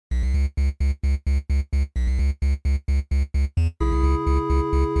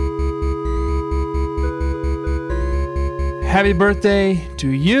Happy birthday to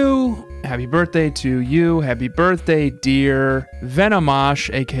you. Happy birthday to you. Happy birthday, dear Venomosh,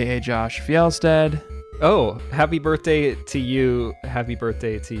 aka Josh Fjellstead. Oh, happy birthday to you. Happy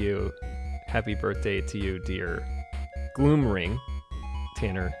birthday to you. Happy birthday to you, dear Gloomring,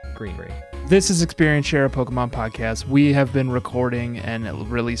 Tanner Greenring. This is Experience Share, a Pokemon podcast. We have been recording and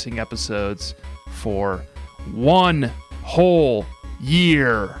releasing episodes for one whole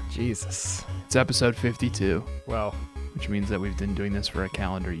year. Jesus. It's episode 52. Wow. Which means that we've been doing this for a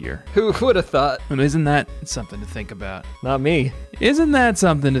calendar year. Who would have thought? And isn't that something to think about? Not me. Isn't that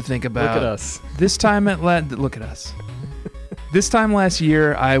something to think about? Look at us. This time look at us. This time last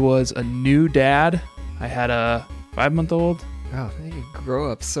year, I was a new dad. I had a 5-month-old. Oh, you grow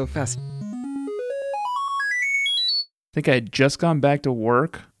up so fast. I think I had just gone back to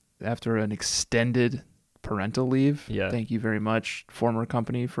work after an extended parental leave. Yeah. Thank you very much, former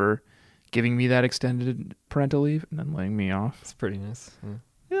company, for giving me that extended parental leave and then laying me off. It's pretty nice.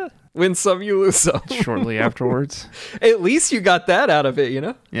 Yeah. Win some, you lose some. Shortly afterwards. At least you got that out of it, you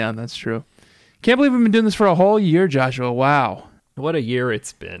know? Yeah, that's true. Can't believe we've been doing this for a whole year, Joshua. Wow. What a year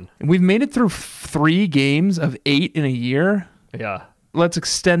it's been. And we've made it through 3 games of 8 in a year. Yeah. Let's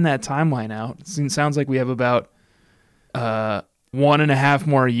extend that timeline out. It sounds like we have about 1.5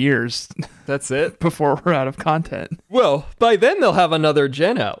 more years That's it. before we're out of content. Well, by then they'll have another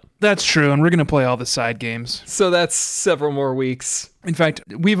gen out. That's true, and we're going to play all the side games. So that's several more weeks. In fact,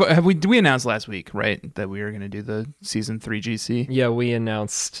 we announced last week, right, that we were going to do the Season 3 GC? Yeah, we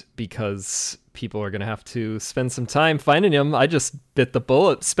announced because people are going to have to spend some time finding him. I just bit the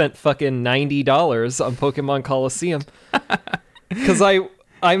bullet, spent fucking $90 on Pokemon Coliseum. Because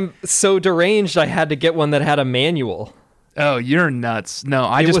I'm so deranged, I had to get one that had a manual. Oh, you're nuts. No,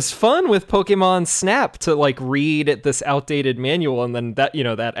 It was fun with Pokemon Snap to like read this outdated manual, and then that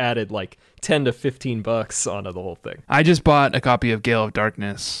added like $10 to $15 onto the whole thing. I just bought a copy of Gale of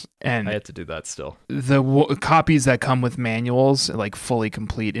Darkness, and I had to do that still. the copies that come with manuals, like fully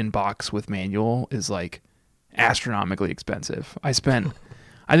complete in box with manual, is like astronomically expensive. I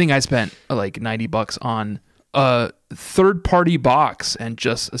think I spent like $90 on a third-party box and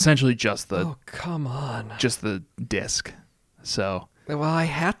essentially just the Oh, come on. just the disc. So Well, I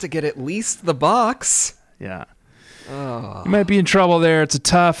had to get at least the box. yeah, Oh. you might be in trouble there. It's a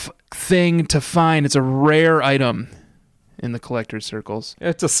tough thing to find. It's a rare item in the collector's circles. I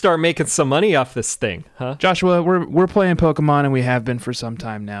have to start making some money off this thing, huh? Joshua, we're playing Pokemon, and we have been for some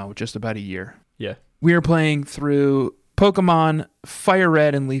time now, just about a year. Yeah. We are playing through Pokemon Fire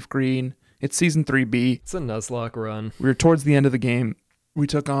Red and Leaf Green. It's Season 3B. It's a Nuzlocke run. We were towards the end of the game. We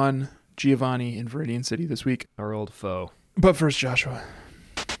took on Giovanni in Viridian City this week. Our old foe. But first, Joshua,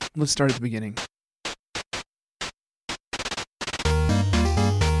 let's start at the beginning.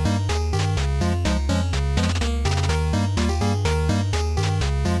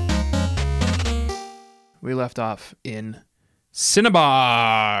 We left off in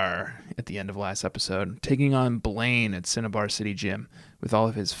Cinnabar at the end of last episode, taking on Blaine at Cinnabar City Gym with all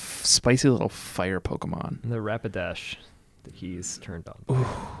of his spicy little fire Pokemon. And the Rapidash that he's turned on.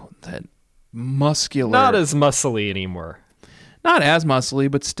 Ooh, that muscular... Not as muscly anymore. Not as muscly,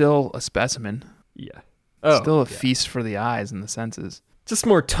 but still a specimen. Yeah. Still a feast for the eyes and the senses. Just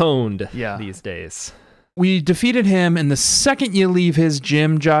more toned Yeah. these days. We defeated him, and the second you leave his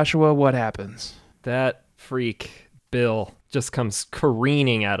gym, Joshua, what happens? That freak, Bill, just comes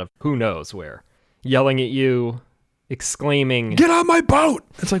careening out of who knows where. Yelling at you, exclaiming, Get on my boat!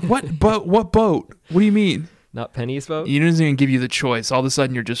 It's like, what boat? What boat? What do you mean? not Penny's boat? He doesn't even give you the choice. All of a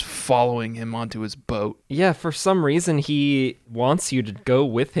sudden, you're just following him onto his boat. Yeah, for some reason he wants you to go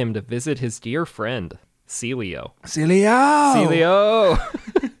with him to visit his dear friend, Celio. Celio!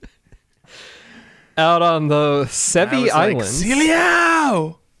 Celio! Out on the Sevi Islands.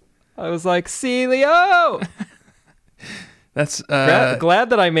 Celio! I was like, Celio! That's Glad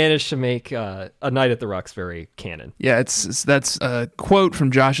that I managed to make A Night at the Roxbury canon. yeah. That's a quote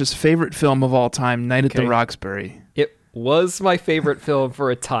from Josh's favorite film of all time, Night at the Okay. Roxbury. It was my favorite film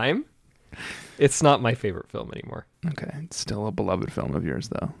for a time. It's not my favorite film anymore. Okay, it's still a beloved film of yours,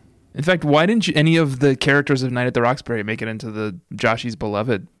 though. In fact, why didn't any of the characters of Night at the Roxbury make it into the Joshy's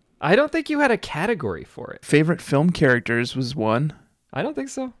beloved? I don't think you had a category for it. Favorite film characters was one. I don't think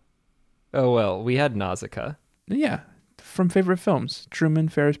so. Oh, well, we had Nausicaa. Yeah, from favorite films: Truman,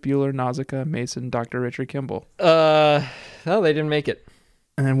 Ferris Bueller, Nausicaa, Mason, Dr. Richard Kimball. No, they didn't make it.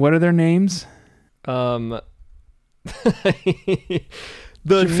 And then what are their names? The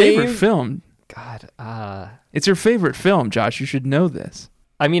Your favorite name- film. God, It's your favorite film, Josh. You should know this.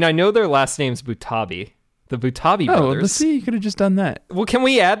 I mean, I know their last name's Butabi, The Butabi Oh, brothers. let's see. You could have just done that. Well, can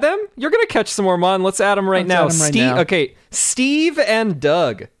we add them? You're going to catch some more, Mon. Let's add them right now. Let's add 'em right Steve. now. Okay, Steve and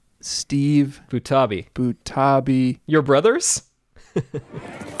Doug Steve Butabi. Butabi. Your brothers?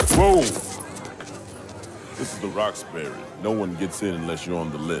 Whoa! This is the Roxbury. No one gets in unless you're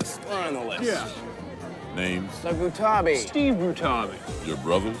on the list. We're on the list. Yeah. Names? Doug Butabi. Steve Butabi. Your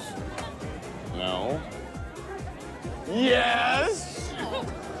brothers? No. Yes.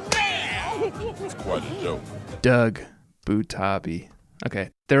 It's quite a joke. Doug Butabi.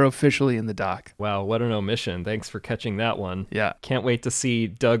 Okay, they're officially in the dock. Wow, what an omission. Thanks for catching that one. Yeah. Can't wait to see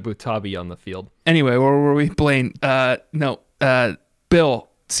Doug Butabi on the field. Anyway, where were we? Blaine. No. Bill.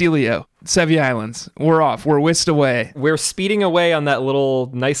 Celio. Sevi Islands. We're off. We're whisked away. We're speeding away on that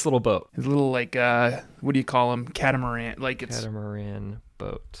nice little boat. His little, like, what do you call them? Catamaran. Like, Catamaran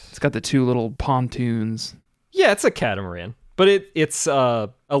boat. it's got the two little pontoons Yeah, it's a catamaran, but it's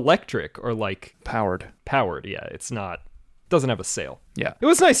electric or like powered. powered. Yeah, it's not. Doesn't have a sail. Yeah. It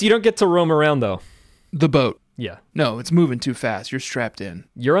was nice. You don't get to roam around though. The boat. Yeah, No, it's moving too fast. You're strapped in.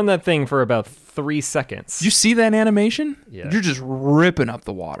 you're on that thing for about 3 seconds. Did you see that animation? Yeah. You're just ripping up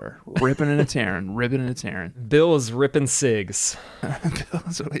the water. Ripping and a tearing. Ripping and a tearing. Bill is ripping cigs.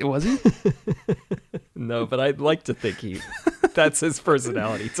 Was he? No, but I'd like to think that's his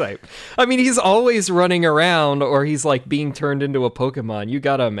personality type. I mean, he's always running around or he's like being turned into a Pokemon. You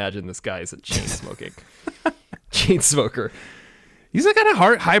gotta imagine this guy is a chain smoker. He's got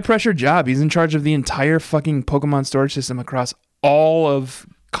a high pressure job. He's in charge of the entire fucking Pokemon storage system across all of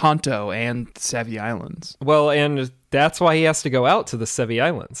Kanto and Sevi Islands. Well, and that's why he has to go out to the Sevi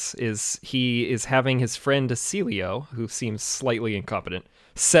Islands, is he is having his friend Celio, who seems slightly incompetent,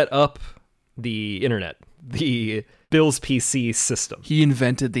 set up the internet, the Bill's PC system. He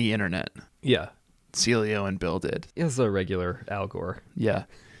invented the internet. Yeah. Celio and Bill did. Is a regular Al Gore. Yeah.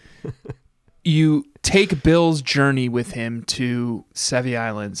 You take Bill's journey with him to Sevi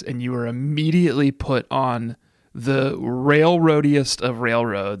Islands, and you are immediately put on the railroadiest of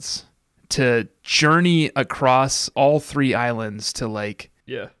railroads to journey across all 3 islands to, like,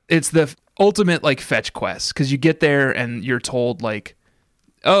 Yeah. it's the ultimate, like, fetch quest, because you get there and you're told, like,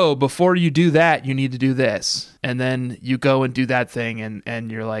 oh, before you do that, you need to do this. And then you go and do that thing,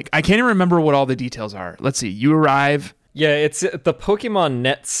 and you're like, I can't even remember what all the details are. Let's see. You arrive. Yeah, it's at the Pokemon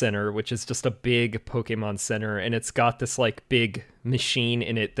Net Center, which is just a big Pokemon center, and it's got this like big machine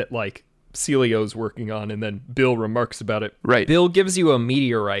in it that like Celio's working on, and then Bill remarks about it. Right. Bill gives you a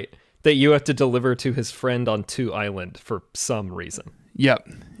meteorite that you have to deliver to his friend on 2 Island for some reason. Yep.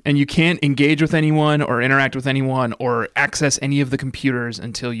 And you can't engage with anyone or interact with anyone or access any of the computers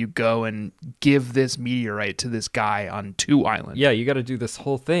until you go and give this meteorite to this guy on 2 Island. Yeah, you got to do this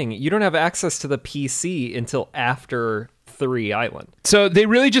whole thing. You don't have access to the PC until after 3 Island. So they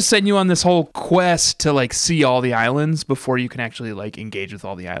really just send you on this whole quest to like see all the islands before you can actually like engage with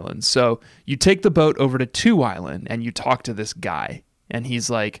all the islands. So you take the boat over to 2 Island and you talk to this guy. And he's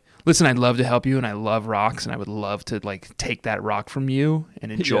like, listen, I'd love to help you, and I love rocks, and I would love to like take that rock from you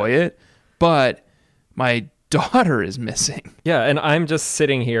and enjoy it. But my daughter is missing. Yeah, and I'm just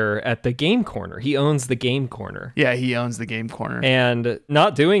sitting here at the game corner. He owns the game corner. Yeah, he owns the game corner. And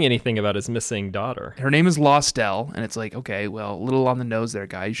not doing anything about his missing daughter. Her name is Lostel, and it's like, okay, well, a little on the nose there,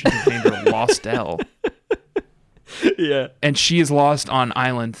 guy. You should have named her Lostel. Yeah. And she is lost on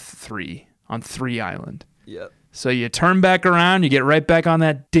Island 3, on 3 Island. Yeah. So you turn back around, you get right back on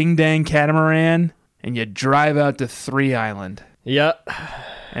that ding-dang catamaran, and you drive out to 3 Island. Yeah.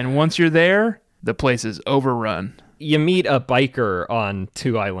 And once you're there, the place is overrun. You meet a biker on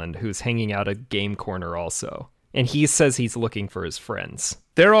 2 Island who's hanging out at Game Corner also. And he says he's looking for his friends.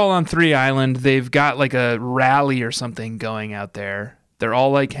 They're all on 3 Island. They've got like a rally or something going out there. They're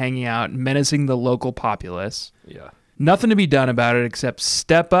all like hanging out, menacing the local populace. Yeah. Nothing to be done about it except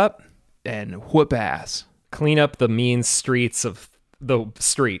step up and whoop ass. Clean up the mean streets of the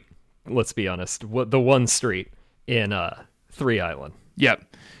street, let's be honest. The one street in 3 Island. Yep.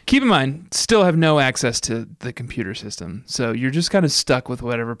 Keep in mind, still have no access to the computer system. So you're just kind of stuck with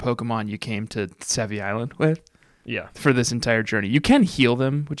whatever Pokemon you came to Sevi Island with Yeah. for this entire journey. You can heal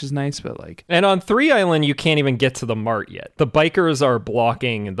them, which is nice, but like... And on 3 Island, you can't even get to the mart yet. The bikers are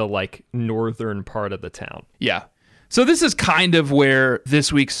blocking the like northern part of the town. Yeah. So this is kind of where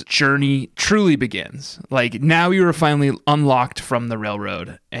this week's journey truly begins. Like, now you are finally unlocked from the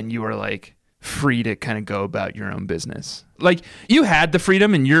railroad, and you are like free to kind of go about your own business. Like, you had the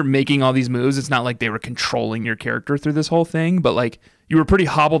freedom and you're making all these moves. It's not like they were controlling your character through this whole thing, but like you were pretty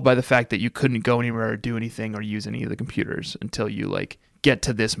hobbled by the fact that you couldn't go anywhere or do anything or use any of the computers until you like get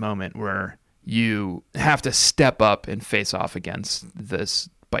to this moment where you have to step up and face off against this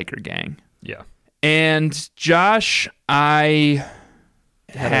biker gang. Yeah. And Josh, I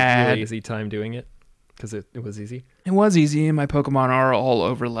Had a really easy time doing it because it was easy. It was easy, and my Pokemon are all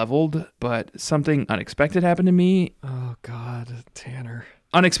over leveled, but something unexpected happened to me. Oh, God, Tanner.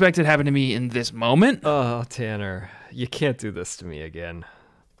 Unexpected happened to me in this moment. Oh, Tanner, you can't do this to me again.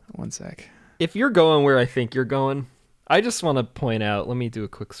 One sec. If you're going where I think you're going, I just want to point out, let me do a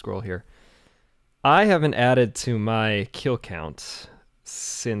quick scroll here. I haven't added to my kill count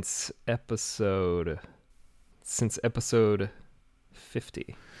since episode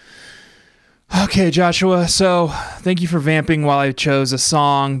 50. Okay, Joshua, so thank you for vamping while I chose a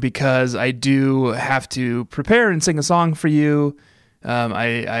song, because I do have to prepare and sing a song for you.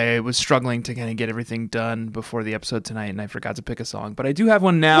 I was struggling to kind of get everything done before the episode tonight, and I forgot to pick a song, but I do have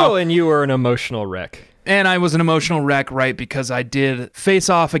one now. Oh, and you were an emotional wreck. And I was an emotional wreck, right, because I did face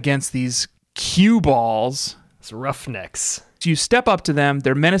off against these cue balls. It's Roughnecks. So you step up to them,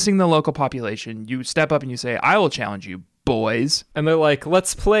 they're menacing the local population. You step up and you say, I will challenge you, boys. And they're like,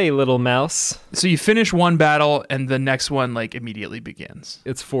 let's play, little mouse. So you finish one battle, and the next one, like, immediately begins.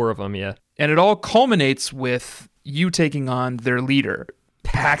 It's 4 of them, yeah. And it all culminates with you taking on their leader,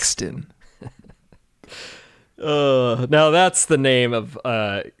 Paxton. Now that's the name of,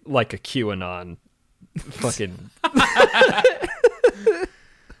 like a QAnon fucking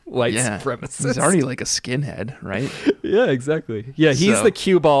white supremacist. He's already like a skinhead, right? Yeah, exactly. Yeah, he's So- the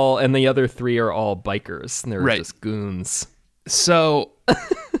cue ball, and the other 3 are all bikers, and they're Right. just goons. So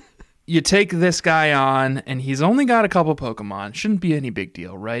you take this guy on, and he's only got a couple Pokemon. Shouldn't be any big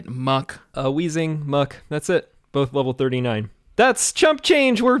deal, right? Muck. Weezing, Muck, that's it. Both level 39. That's chump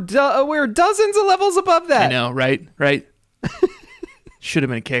change. We're dozens of levels above that. I know, right? Right? Should have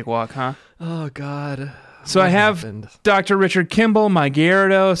been a cakewalk, huh? Oh, God. So What I have happened? Dr. Richard Kimball, my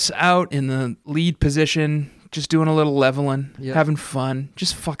Gyarados, out in the lead position, just doing a little leveling, Yep. having fun,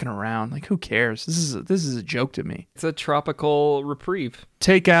 just fucking around. Like, who cares? This is a joke to me. It's a tropical reprieve.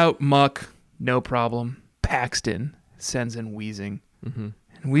 Take out Muck, no problem. Paxton sends in Weezing. Mm-hmm.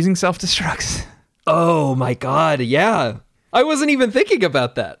 And Weezing self-destructs. Oh, my God. Yeah. I wasn't even thinking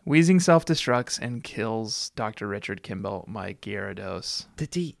about that. Weezing self-destructs and kills Dr. Richard Kimball, my Gyarados.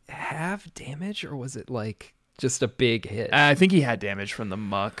 Did he have damage, or was it like just a big hit? I think he had damage from the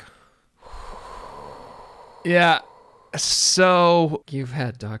Muck. Yeah. So, You've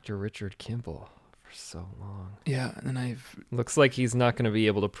had Dr. Richard Kimball for so long. yeah, and I've Looks like he's not going to be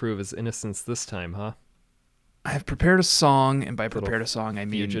able to prove his innocence this time, huh? prepared a song, and by prepared a song, I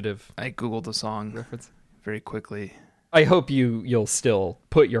mean Fugitive I Googled the song reference. very quickly. I hope you'll still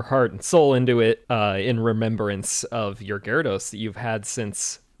put your heart and soul into it in remembrance of your Gyarados that you've had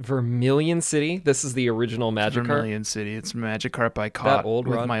since Vermilion City. This is the original Magikarp. Vermilion City. It's Magikarp I caught old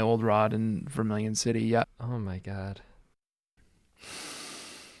with rod? my old rod in Vermilion City. Yeah. Oh my God.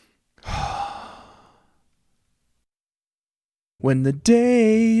 When the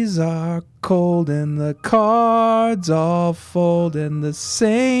days are cold and the cards all fold and the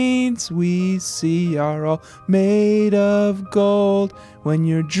saints we see are all made of gold, when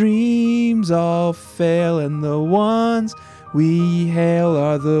your dreams all fail and the ones we hail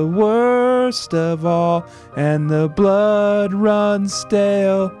are the worst of all and the blood runs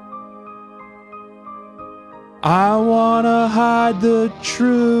stale, I wanna hide the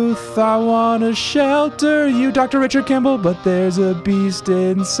truth, I wanna shelter you, Dr. Richard Kimball, but there's a beast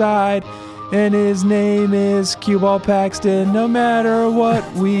inside, and his name is Cue-Ball Paxton. No matter what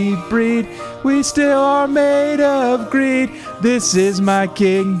we breed, we still are made of greed. This is my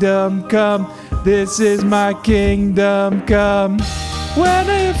kingdom come, this is my kingdom come. When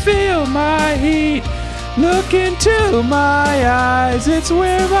I feel my heat, look into my eyes, it's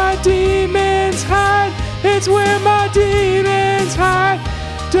where my demons hide. It's where my demons hide.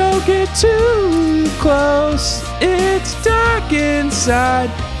 Don't get too close. It's dark inside.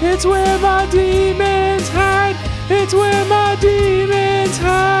 It's where my demons hide. It's where my demons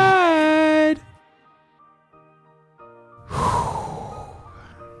hide.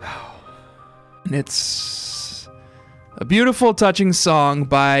 And it's a beautiful, touching song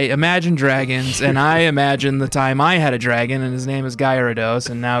by Imagine Dragons. And I imagine the time I had a dragon, and his name is Gyarados,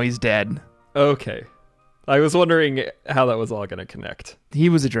 and now he's dead. Okay. I was wondering how that was all going to connect. He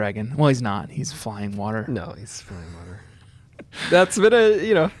was a dragon. Well, he's not. He's flying water. No, he's flying water. That's been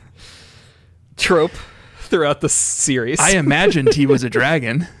a, trope throughout the series. I imagined he was a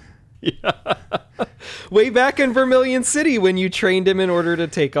dragon. Way back in Vermilion City when you trained him in order to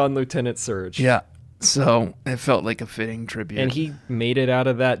take on Lieutenant Surge. Yeah. So it felt like a fitting tribute. And he made it out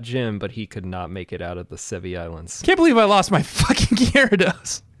of that gym, but he could not make it out of the Sevi Islands. Can't believe I lost my fucking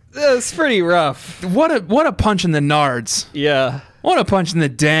Gyarados. It's pretty rough. What a punch in the nards. Yeah. What a punch in the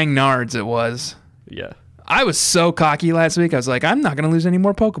dang nards it was. Yeah. I was so cocky last week. I was like, I'm not going to lose any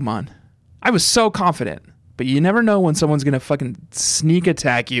more Pokemon. I was so confident. But you never know when someone's going to fucking sneak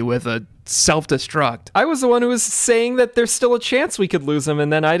attack you with a self-destruct. I was the one who was saying that there's still a chance we could lose them,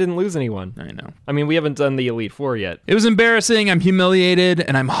 and then I didn't lose anyone. I know. I mean, we haven't done the Elite Four yet. It was embarrassing. I'm humiliated,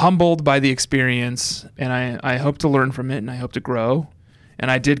 and I'm humbled by the experience. And I hope to learn from it, and I hope to grow.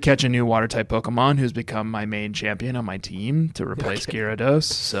 And I did catch a new Water-type Pokemon who's become my main champion on my team to replace Gyarados.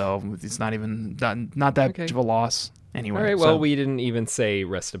 So it's not that much of a loss. Anyway, all right, well, so. we didn't even say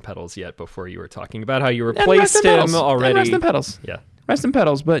Rest in Petals yet before you were talking about how you And replaced Rest in him Petals. already. And Rest in Petals. Yeah. Rest in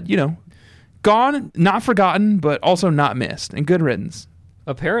Petals, but, gone, not forgotten, but also not missed. And good riddance.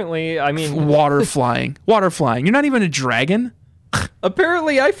 Apparently, I mean... Water flying. You're not even a dragon?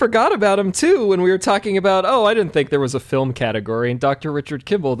 Apparently, I forgot about him, too, when we were talking about, I didn't think there was a film category, and Dr. Richard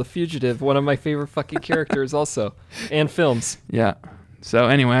Kimball, The Fugitive, one of my favorite fucking characters also, and films. Yeah. So,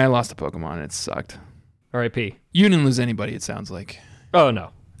 anyway, I lost a Pokemon. It sucked. R.I.P. You didn't lose anybody, it sounds like. Oh, no.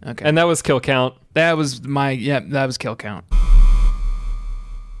 Okay. And that was kill count. That was kill count.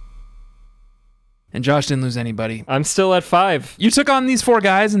 And Josh didn't lose anybody. I'm still at 5. You took on these 4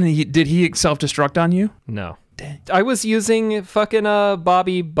 guys, and did he self-destruct on you? No. Dang. I was using fucking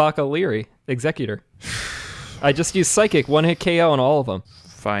Bobby Bacaleary, Executor. I just used Psychic, 1-hit KO on all of them.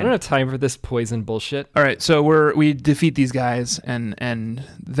 I Fine. don't have time for this poison bullshit. All right, so we defeat these guys, and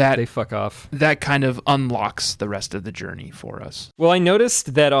that They fuck off. that kind of unlocks the rest of the journey for us. Well, I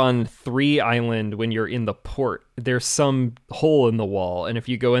noticed that on 3 Island, when you're in the port, there's some hole in the wall, and if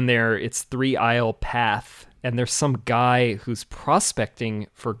you go in there, it's 3 Isle path, and there's some guy who's prospecting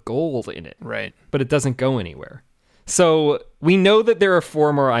for gold in it, Right. but it doesn't go anywhere. So we know that there are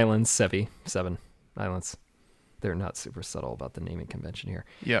 4 more islands, 7 islands. They're not super subtle about the naming convention here.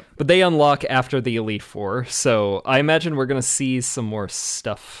 Yep. But they unlock after the Elite Four, so I imagine we're going to see some more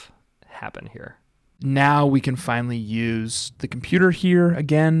stuff happen here. Now we can finally use the computer here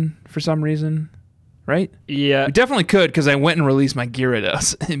again for some reason, right? Yeah, We definitely could, because I went and released my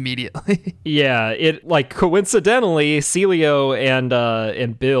Gyarados immediately. yeah. It coincidentally, Celio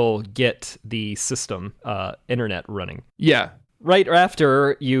and Bill get the system internet running Yeah. right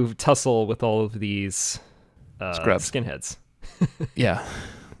after you tussle with all of these Scrubs. skinheads. Yeah.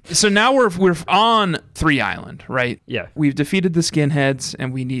 So now we're on 3 Island, right? Yeah, We've defeated the skinheads,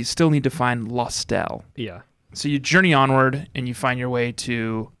 and we still need to find Lostel. yeah. So you journey onward, and you find your way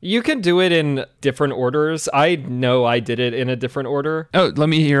to... You can do it in different orders. I know I did it in a different order. Oh, let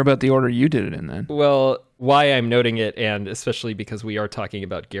me hear about the order you did it in then. Well, why I'm noting it, and especially because we are talking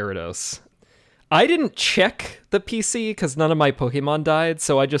about Gyarados, I didn't check the PC because none of my Pokemon died,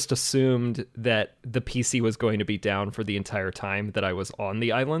 so I just assumed that the PC was going to be down for the entire time that I was on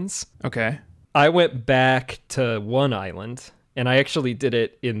the islands. Okay. I went back to 1 island, and I actually did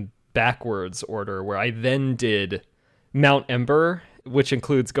it in backwards order, where I then did Mount Ember, which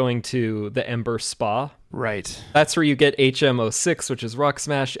includes going to the Ember Spa. Right. That's where you get HM06, which is Rock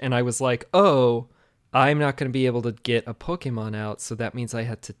Smash, and I was like, I'm not going to be able to get a Pokemon out, so that means I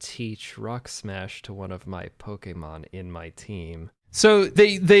had to teach Rock Smash to one of my Pokemon in my team. So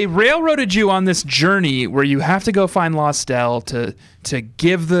they railroaded you on this journey where you have to go find Lostel to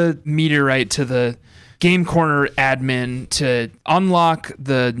give the meteorite to the Game Corner admin to unlock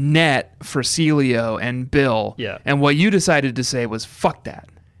the net for Celio and Bill. Yeah. And what you decided to say was, fuck that.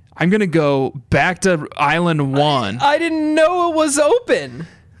 I'm going to go back to Island 1. I didn't know it was open!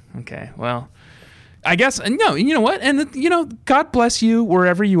 Okay, well, I guess, no, you know what? And, God bless you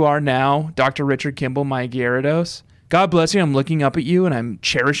wherever you are now, Dr. Richard Kimball, my Gyarados. God bless you. I'm looking up at you, and I'm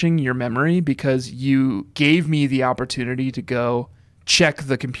cherishing your memory because you gave me the opportunity to go check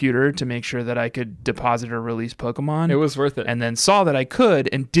the computer to make sure that I could deposit or release Pokemon. It was worth it. And then saw that I could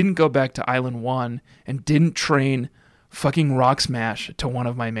and didn't go back to Island 1 and didn't train fucking Rock Smash to one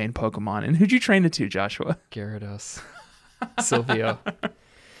of my main Pokemon. And who'd you train it to, Joshua? Gyarados. Silvio.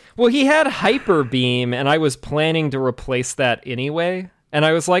 Well, he had Hyper Beam, and I was planning to replace that anyway. And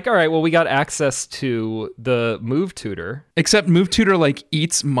I was like, all right, well, we got access to the Move Tutor. Except Move Tutor,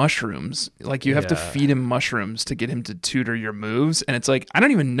 eats mushrooms. You have to Yeah. feed him mushrooms to get him to tutor your moves. And it's I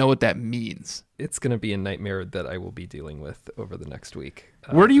don't even know what that means. It's going to be a nightmare that I will be dealing with over the next week.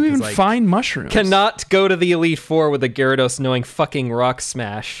 Where do you even because I find mushrooms? Cannot go to the Elite Four with a Gyarados knowing fucking Rock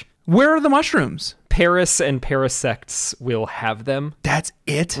Smash. Where are the mushrooms? Paris and Parasects will have them That's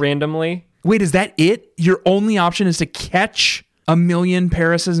it? randomly. Wait, is that it? Your only option is to catch 1,000,000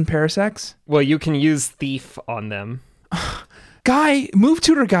 Parises and Parasects? Well, you can use Thief on them. Guy, Move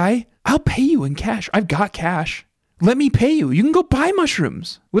Tutor guy, I'll pay you in cash. I've got cash. Let me pay you. You can go buy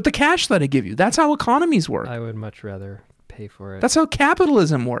mushrooms with the cash that I give you. That's how economies work. I would much rather pay for it. That's how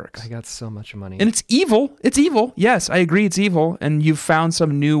capitalism works. I got so much money. And it's evil. It's evil. Yes, I agree it's evil. And you've found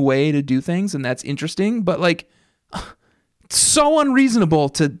some new way to do things, and that's interesting. But, like, it's so unreasonable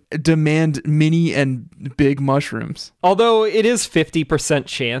to demand mini and big mushrooms. Although it is 50%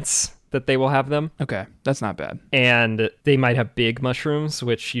 chance that they will have them. Okay, that's not bad. And they might have big mushrooms,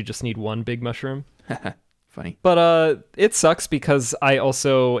 which you just need one big mushroom. Funny. But it sucks because I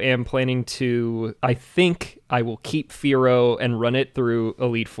also am planning to, I think I will keep Firo and run it through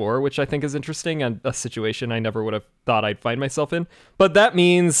Elite Four, which I think is interesting and a situation I never would have thought I'd find myself in. But that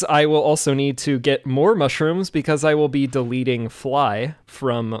means I will also need to get more mushrooms because I will be deleting Fly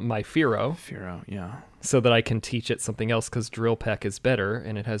from my Firo Firo, yeah. so that I can teach it something else because Drill Peck is better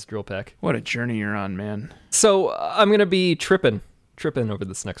and it has Drill Peck. What a journey you're on, man. So I'm going to be tripping over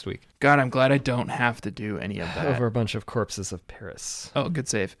this next week. God, I'm glad I don't have to do any of that. Over a bunch of corpses of Paris. Oh, good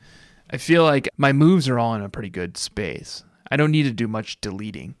save. I feel like my moves are all in a pretty good space. I don't need to do much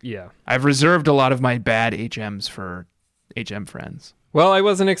deleting. Yeah. I've reserved a lot of my bad HMs for HM friends. Well, I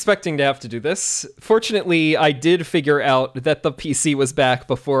wasn't expecting to have to do this. Fortunately, I did figure out that the PC was back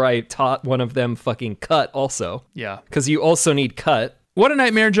before I taught one of them fucking cut also. Yeah. Because you also need cut. What a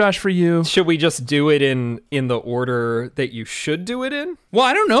nightmare, Josh, for you. Should we just do it in the order that you should do it in? Well,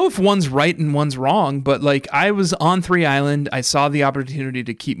 I don't know if one's right and one's wrong, but like I was on 3 Island. I saw the opportunity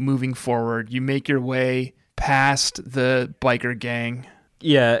to keep moving forward. You make your way past the biker gang.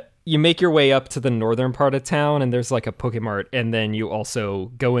 Yeah, you make your way up to the northern part of town and there's like a Pokemart, and then you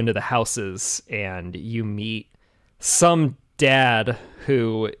also go into the houses and you meet some dad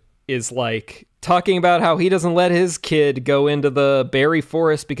who is like talking about how he doesn't let his kid go into the berry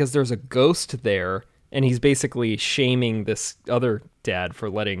forest because there's a ghost there, and he's basically shaming this other dad for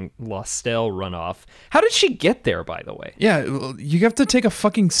letting Lostelle run off. How did she get there, by the way? Yeah, well, you have to take a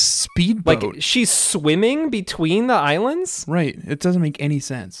fucking speedboat. Like, she's swimming between the islands? Right. It doesn't make any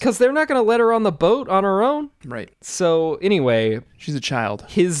sense. Because they're not going to let her on the boat on her own. Right. So, anyway, She's a child.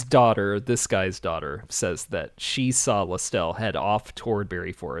 his daughter, this guy's daughter, says that she saw Lostelle head off toward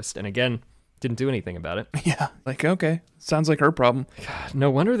Berry Forest, and again, didn't do anything about it. Yeah. Like, okay. Sounds like her problem. No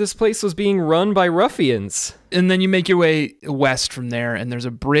wonder this place was being run by ruffians. And then you make your way west from there, and there's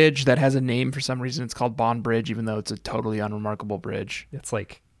a bridge that has a name for some reason. It's called Bond Bridge, even though it's a totally unremarkable bridge. It's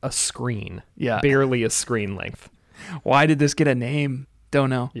like a screen. Yeah. Barely a screen length. Why did this get a name?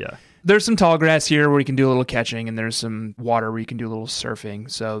 Don't know. Yeah. There's some tall grass here where you can do a little catching, and there's some water where you can do a little surfing.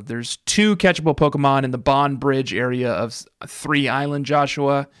 So there's 2 catchable Pokemon in the Bond Bridge area of 3 Island,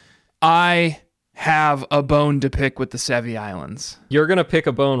 Joshua. I have a bone to pick with the Sevi Islands. You're going to pick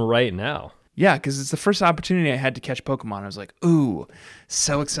a bone right now. Yeah, because it's the first opportunity I had to catch Pokemon. I was like, ooh,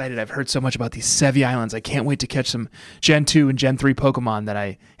 so excited. I've heard so much about these Sevi Islands. I can't wait to catch some Gen 2 and Gen 3 Pokemon that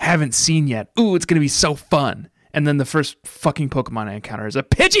I haven't seen yet. Ooh, it's going to be so fun. And then the first fucking Pokemon I encounter is a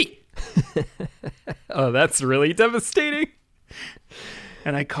Pidgey! Oh, that's really devastating.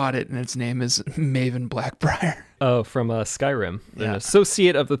 And I caught it, and its name is Maven Blackbriar. Oh, from Skyrim. Yeah. An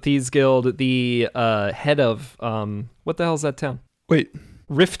associate of the Thieves Guild, the head of, what the hell is that town? Wait.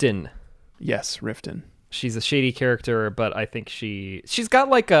 Riften. Yes, Riften. She's a shady character, but I think she's got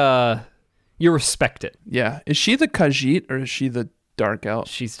like a, you respect it. Yeah. Is she the Khajiit, or is she the Dark Elf?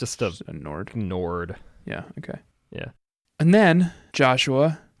 She's just a Nord. Nord. Yeah, okay. Yeah. And then,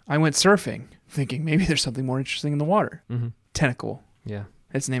 Joshua, I went surfing, thinking maybe there's something more interesting in the water. Mm-hmm. Tentacle. Yeah.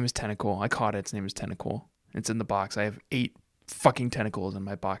 Its name is Tentacle. I caught it. Its name is Tentacle. It's in the box. I have 8 fucking tentacles in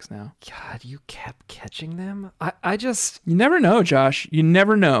my box now. God, you kept catching them? I just... You never know, Josh. You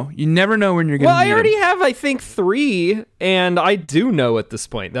never know. You never know when you're going to Well, I meet already 'em. have, I think, 3, and I do know at this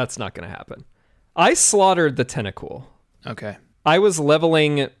point that's not going to happen. I slaughtered the Tentacool. Okay. I was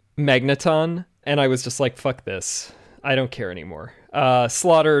leveling Magneton, and I was just like, fuck this. I don't care anymore.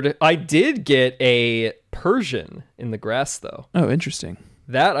 Slaughtered. I did get a Persian in the grass, though. Oh, interesting.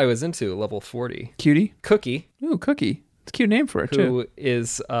 That I was into, level 40. Cutie? Cookie, Ooh, Cookie. It's a cute name for it, too. who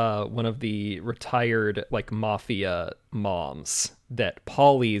is one of the retired, like, mafia moms that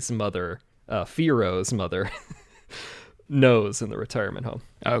Polly's mother, Firo's mother, knows in the retirement home.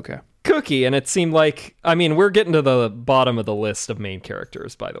 Okay. Cookie, and it seemed like, I mean, we're getting to the bottom of the list of main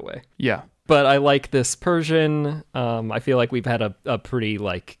characters, by the way. Yeah. But I like this Persian. I feel like we've had a pretty,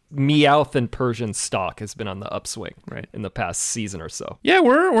 like, Meowth and Persian stock has been on the upswing Right. in the past season or so. Yeah,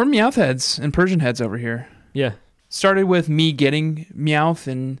 we're Meowth heads and Persian heads over here. Yeah. Started with me getting Meowth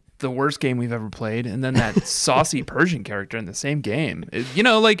in the worst game we've ever played, and then that saucy Persian character in the same game. You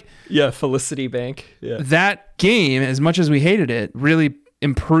know, like... Yeah, Felicity Bank. Yeah. That game, as much as we hated it, really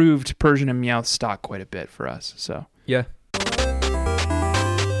improved Persian and Meowth stock quite a bit for us. So Yeah.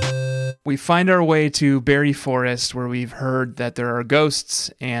 we find our way to Berry Forest, where we've heard that there are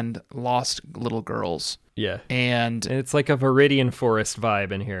ghosts and lost little girls. Yeah. And It's like a Viridian Forest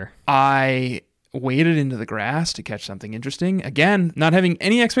vibe in here. I waded into the grass to catch something interesting. Again, not having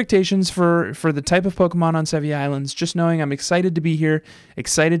any expectations for the type of Pokemon on Sevii Islands, just knowing I'm excited to be here,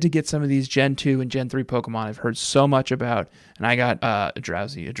 excited to get some of these Gen 2 and Gen 3 Pokemon I've heard so much about. And I got a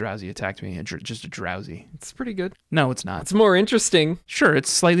Drowsy. A Drowsy attacked me. Just a Drowsy. It's pretty good. No, it's not. It's more interesting. Sure, it's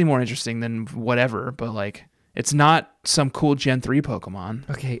slightly more interesting than whatever, but like, it's not some cool Gen 3 Pokemon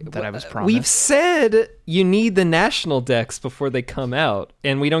that I was promised. We've said you need the national decks before they come out,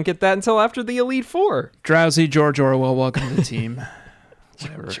 and we don't get that until after the Elite Four. Drowsy, George Orwell, welcome to the team.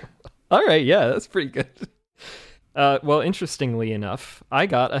 Whatever. All right, yeah, that's pretty good. Well, interestingly enough, I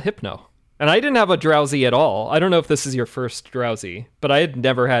got a Hypno. And I didn't have a Drowsy at all. I don't know if this is your first Drowsy, but I had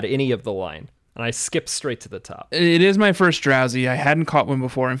never had any of the line. And I skipped straight to the top. It is my first Drowsy. I hadn't caught one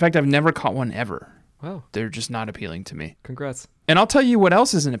before. In fact, I've never caught one ever. Wow. They're just not appealing to me. Congrats. And I'll tell you what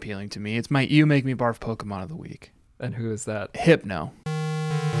else isn't appealing to me. It's my You Make Me Barf Pokemon of the Week. And who is that? Hypno.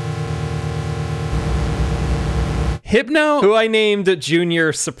 Hypno. Who I named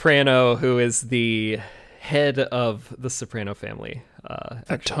Junior Soprano, who is the head of the Soprano family.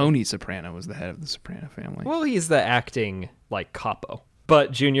 Tony Soprano was the head of the Soprano family. Well, he's the acting, like, capo.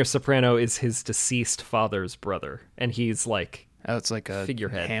 But Junior Soprano is his deceased father's brother. And he's, like... Oh, it's like a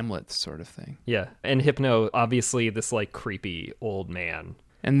figurehead. Hamlet sort of thing. Yeah. And Hypno, obviously, this, like, creepy old man.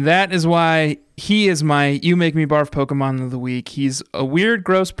 And that is why he is my You Make Me Barf Pokemon of the Week. He's a weird,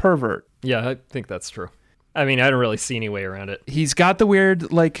 gross pervert. Yeah, I think that's true. I mean, I don't really see any way around it. He's got the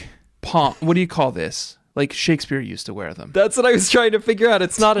weird, like, palm. What do you call this? Like Shakespeare used to wear them. That's what I was trying to figure out.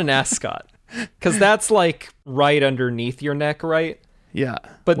 It's not an ascot. Because that's, like, right underneath your neck, right? Yeah.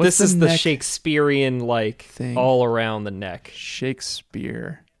 But What's this is the neck Shakespearean, like, thing? all around the neck.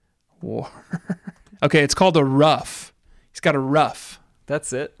 Shakespeare war. Okay, it's called a ruff. He's got a ruff.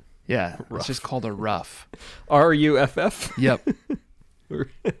 That's it. Yeah, Ruff. it's just called a ruff. RUFF? Yep.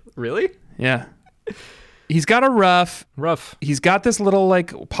 Really? Yeah. He's got a ruff. Rough. He's got this little,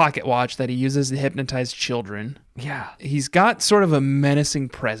 like, pocket watch that he uses to hypnotize children. Yeah. He's got sort of a menacing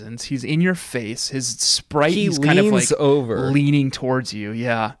presence. He's in your face. His sprite, He he's kind of like leans over. leaning towards you.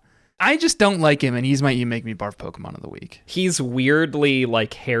 Yeah. I just don't like him, and he's my You Make Me Barf Pokemon of the Week. He's weirdly,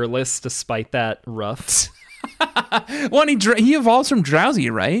 like, hairless despite that ruff. Well, and he evolves from Drowsy,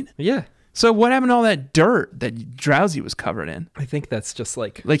 right? Yeah. So what happened to all that dirt that Drowsy was covered in? I think that's just,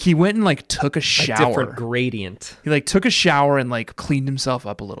 like, Like, he went and, like, took a a shower. different gradient. He, like, took a shower and, like, cleaned himself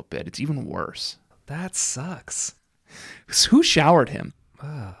up a little bit. It's even worse. That sucks. Who showered him?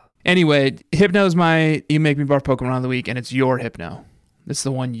 Anyway, Hypno's my You Make Me Barf Pokemon of the Week, and it's your Hypno. It's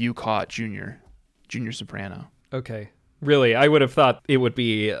the one you caught, Junior Soprano. Okay. Really, I would have thought it would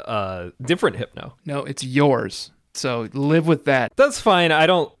be a different Hypno. No, it's yours. So live with that. That's fine. I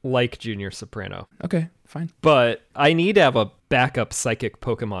don't like Junior Soprano. Okay, fine. But I need to have a backup psychic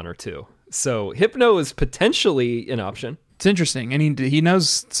Pokemon or two. So Hypno is potentially an option. It's interesting, and he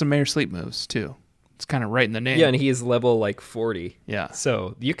knows some Mayor Sleep moves, too. It's kind of right in the name. Yeah, and he is level, like, 40. Yeah.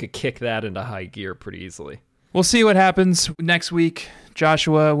 So you could kick that into high gear pretty easily. We'll see what happens next week,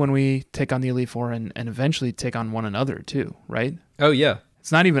 Joshua, when we take on the Elite Four and eventually take on one another, too, right? Oh, yeah.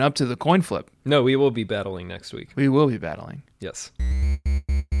 It's not even up to the coin flip. No, we will be battling next week. We will be battling. Yes.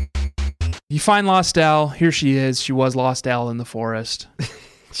 You find Lost Elle. Here she is. She was Lost Elle in the forest.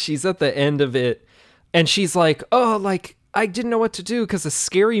 She's at the end of it, and she's like, oh, like, I didn't know what to do because a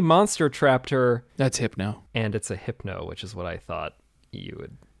scary monster trapped her. That's Hypno. And it's a Hypno, which is what I thought you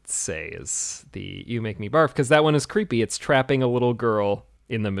would say is the You Make Me Barf, because that one is creepy. It's trapping a little girl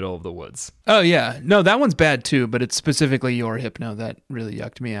in the middle of the woods. Oh, yeah. No, that one's bad, too, but it's specifically your Hypno that really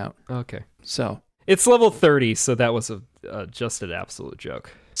yucked me out. Okay. So, It's level 30, so that was just an absolute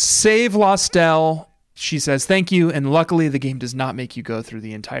joke. save Lost Elle. She says thank you, and luckily the game does not make you go through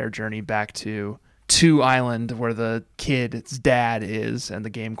the entire journey back to Island where the kid's dad is and the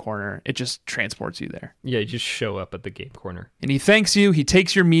game corner. It just transports you there. Yeah, you just show up at the game corner. And he thanks you. He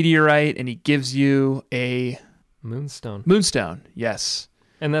takes your meteorite and he gives you a Moonstone. Yes.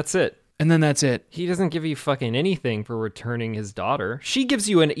 And that's it. And then that's it. He doesn't give you fucking anything for returning his daughter. She gives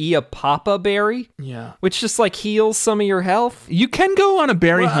you an Iapapa berry, Yeah. which just like heals some of your health. You can go on a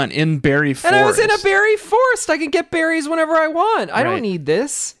berry Well, hunt in Berry Forest. And I was in a berry forest. I can get berries whenever I want. I Right. don't need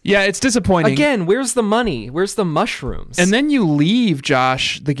this. Yeah, it's disappointing. Again, where's the money? Where's the mushrooms? And then you leave,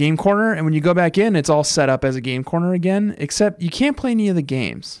 Josh, the game corner, and when you go back in, it's all set up as a game corner again, except you can't play any of the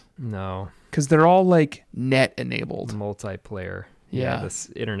games no, because they're all like net enabled. multiplayer. Yeah. This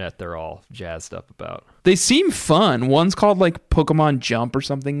internet they're all jazzed up about. They seem fun. One's called like Pokemon Jump or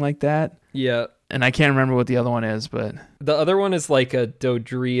something like that. Yeah. And I can't remember what the other one is, but The other one is like a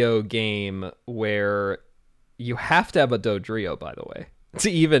Dodrio game where you have to have a Dodrio, by the way,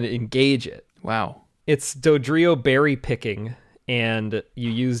 to even engage it. wow. It's Dodrio berry picking, and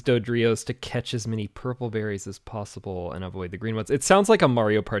you use Dodrios to catch as many purple berries as possible and avoid the green ones. It sounds like a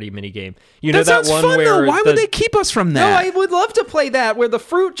Mario Party minigame. You know That that sounds one fun where though. Why would they keep us from No, that? I would love to play that where the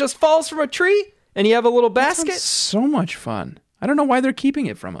fruit just falls from a tree and you have a little That sounds basket. so much fun. I don't know why they're keeping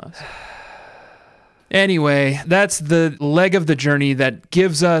it from us. Anyway, that's the leg of the journey that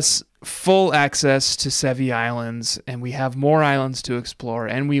gives us full access to Sevi Islands, and we have more islands to explore,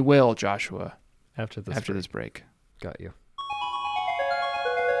 and we will, Joshua, After this break. Got you.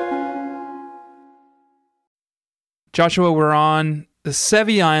 Joshua, we're on the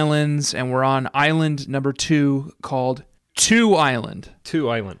Sevi Islands, and we're on island number 2 called Two Island. 2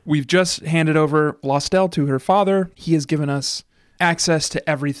 Island. We've just handed over Lostel to her father. He has given us access to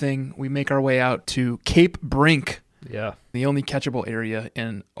everything. We make our way out to Cape Brink, Yeah. the only catchable area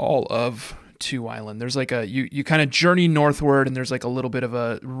in all of Two Island. There's like you kind of journey northward, and there's like a little bit of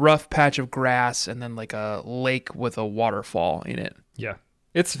a rough patch of grass, and then like a lake with a waterfall in it. Yeah.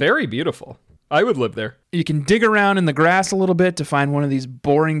 It's very beautiful. I would live there. You can dig around in the grass a little bit to find one of these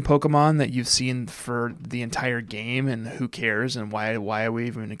boring Pokemon that you've seen for the entire game, and who cares, and why are we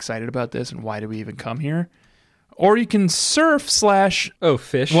even excited about this, and why do we even come here? Or you can surf / Oh,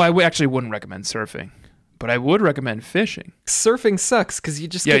 fish. well, I actually wouldn't recommend surfing, but I would recommend fishing. Surfing sucks because you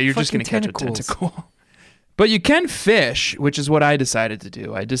just Yeah, get you're just going to catch a tentacles. tentacle. But you can fish, which is what I decided to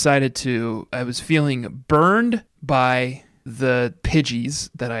do. I was feeling burned by the Pidgeys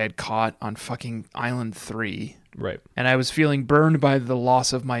that I had caught on fucking Island 3. Right. And I was feeling burned by the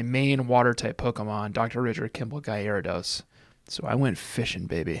loss of my main water-type Pokemon, Dr. Richard Kimball Gyarados. So I went fishing,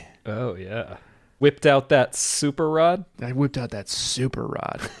 baby. Oh, yeah. Whipped out that super rod. I whipped out that super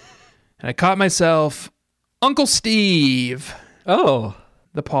rod. And I caught myself Uncle Steve, Oh,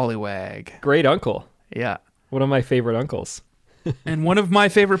 the Poliwag. great uncle. Yeah. One of my favorite uncles. And one of my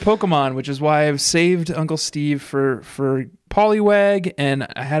favorite Pokemon, which is why I've saved Uncle Steve for Poliwag, and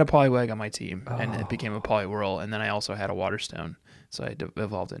I had a Poliwag on my team, and it became a Poliwhirl, and then I also had a Waterstone, so I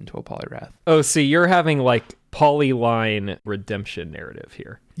evolved it into a Poliwrath. Oh, see, you're having like Polyline redemption narrative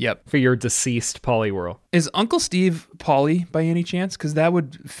here Yep. for your deceased Poliwhirl. Is Uncle Steve Poly by any chance? Because that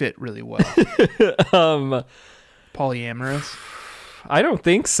would fit really well. Polyamorous. I don't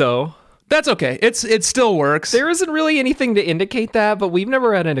think so. That's okay. It still works. There isn't really anything to indicate that, but we've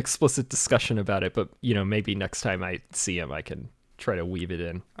never had an explicit discussion about it. But, you know, maybe next time I see him, I can try to weave it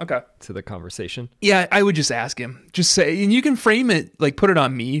in Okay. to the conversation. Yeah, I would just ask him. Just say, and you can frame it, like put it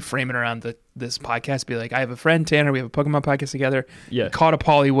on me, frame it around this podcast. Be like, I have a friend, Tanner. We have a Pokemon podcast together. Yeah. He caught a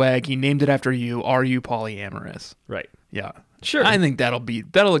Poliwag. He named it after you. Are you polyamorous? Right. Yeah. Sure. I think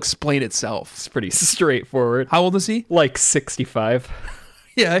that'll explain itself. It's pretty straightforward. How old is he? Like 65.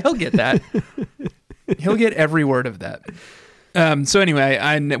 Yeah, he'll get that. He'll get every word of that. So anyway,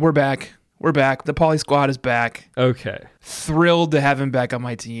 we're back. We're back. The Poly Squad is back. Okay. Thrilled to have him back on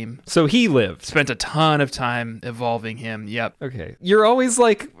my team. So he lived. Spent a ton of time evolving him. Yep. Okay. You're always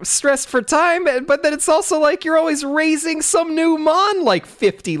like stressed for time, but then it's also like you're always raising some new Mon like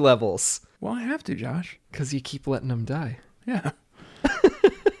 50 levels. Well, I have to, Josh. Because you keep letting them die. Yeah.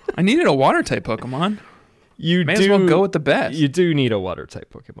 I needed a water type Pokemon. You May as well go with the best. You do need a water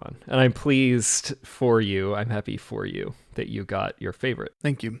type Pokemon. And I'm pleased for you. I'm happy for you that you got your favorite.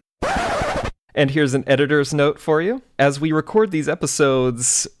 Thank you. And here's an editor's note for you. As we record these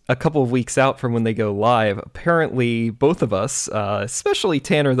episodes a couple of weeks out from when they go live, apparently both of us, especially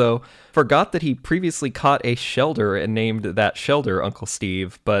Tanner though, forgot that he previously caught a Shelder and named that Shelder Uncle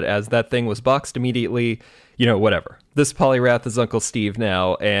Steve. But as that thing was boxed immediately, you know, whatever. This Poliwrath is Uncle Steve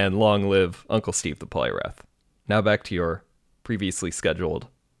now, and long live Uncle Steve the Poliwrath. Now back to your previously scheduled,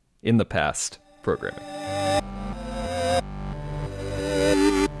 in the past, programming.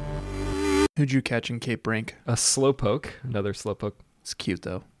 Who'd you catch in Cape Brink? A Slowpoke, another Slowpoke. It's cute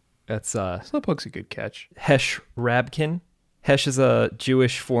though. That's Slowpoke's a good catch. Hesh Rabkin. Hesh is a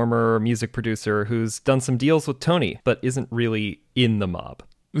Jewish former music producer who's done some deals with Tony, but isn't really in the mob.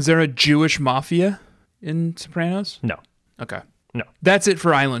 Was there a Jewish mafia in Sopranos? No. Okay. No. That's it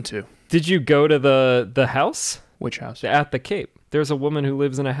for Island 2. Did you go to the house? Which house? At the Cape. There's a woman who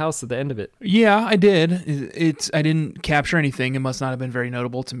lives in a house at the end of it. Yeah, I did. I didn't capture anything. It must not have been very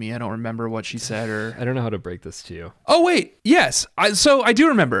notable to me. I don't remember what she said or... I don't know how to break this to you. Oh, wait. Yes. So I do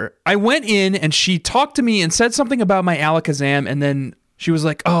remember. I went in and she talked to me and said something about my Alakazam, and then she was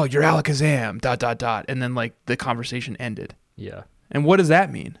like, oh, you're Alakazam, ... And then like the conversation ended. Yeah. And what does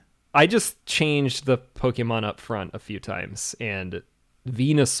that mean? I just changed the Pokemon up front a few times, and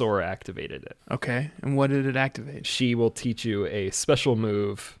Venusaur activated it. Okay. And what did it activate? She will teach you a special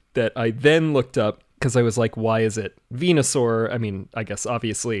move that I then looked up because I was like, why is it Venusaur? I mean, I guess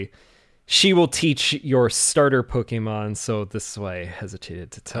obviously she will teach your starter Pokemon, so this is why I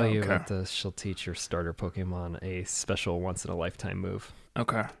hesitated to tell you that she'll teach your starter Pokemon a special once-in-a-lifetime move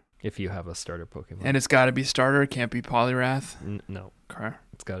Okay. if you have a starter Pokemon. And it's got to be starter. It can't be Poliwrath. No, Okay.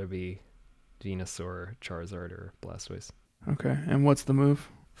 it's got to be Venusaur, Charizard, or Blastoise. Okay. And what's the move?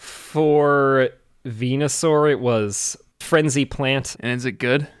 For Venusaur, it was Frenzy Plant. And is it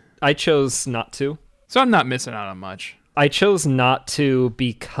good? I chose not to. So I'm not missing out on much. I chose not to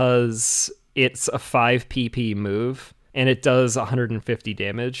because it's a 5 PP move, and it does 150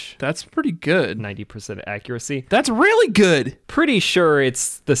 damage, That's pretty good. 90% accuracy. That's really good. Pretty sure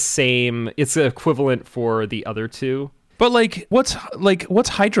it's the same. It's equivalent for the other two. But what's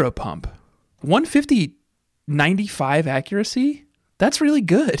Hydro Pump? 150, 95 accuracy? That's really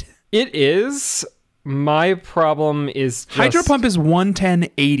good. It is. My problem is just... Hydro Pump is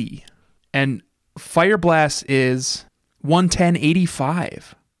 110.80, and Fire Blast is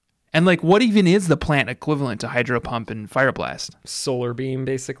 110.85. And what even is the plant equivalent to Hydro Pump and Fire Blast? Solar Beam,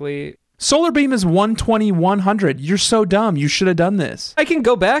 basically. Solar Beam is 120, 100. You're so dumb. You should have done this. I can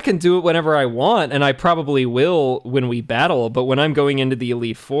go back and do it whenever I want, and I probably will when we battle, but when I'm going into the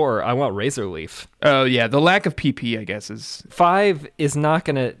Elite Four, I want Razor Leaf. Oh, yeah. The lack of PP, I guess, is... 5 is not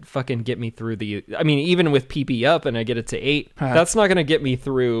going to fucking get me through the... I mean, even with PP up and I get it to 8, that's not going to get me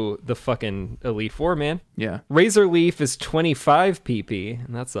through the fucking Elite Four, man. Yeah. Razor Leaf is 25 PP,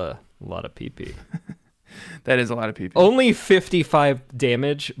 and that's a lot of PP. That is a lot of PP. Only 55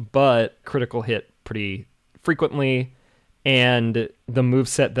 damage, but critical hit pretty frequently. And the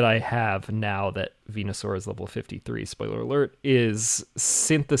moveset that I have now that Venusaur is level 53, spoiler alert, is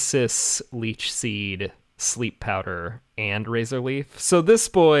Synthesis, Leech Seed, Sleep Powder, and Razor Leaf. So this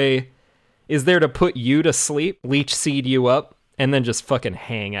boy is there to put you to sleep, Leech Seed you up, and then just fucking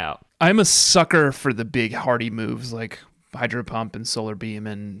hang out. I'm a sucker for the big hardy moves like Hydro Pump and Solar Beam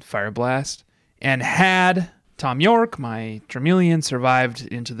and Fire Blast. And had Tom York, my Charmeleon, survived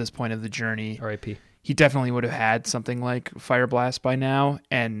into this point of the journey, R.I.P. he definitely would have had something like Fire Blast by now,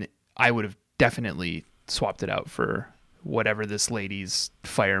 and I would have definitely swapped it out for whatever this lady's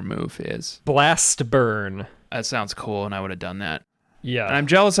fire move is. Blast Burn. That sounds cool, and I would have done that. Yeah. And I'm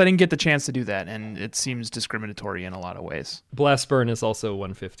jealous I didn't get the chance to do that, and it seems discriminatory in a lot of ways. Blast Burn is also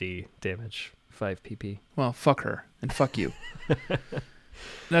 150 damage, 5 PP. Well, fuck her, and fuck you.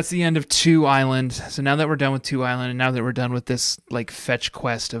 That's the end of 2 Island. So now that we're done with 2 Island, and now that we're done with this fetch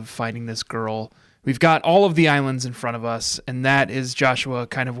quest of finding this girl, we've got all of the islands in front of us, and that is, Joshua,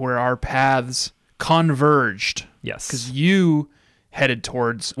 kind of where our paths converged. Yes. Because you headed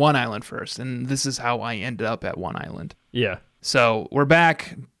towards 1 Island first, and this is how I ended up at 1 Island. Yeah. So we're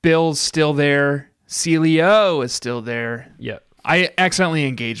back. Bill's still there. Celio is still there. Yeah. I accidentally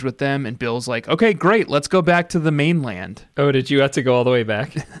engaged with them, and Bill's like, okay, great, let's go back to the mainland. Oh, did you have to go all the way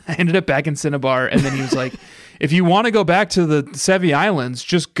back? I ended up back in Cinnabar, and then he was like, if you want to go back to the Sevi Islands,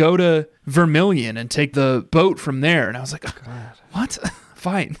 just go to Vermilion and take the boat from there. And I was like, God. What?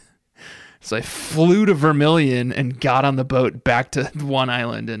 Fine. So I flew to Vermilion and got on the boat back to 1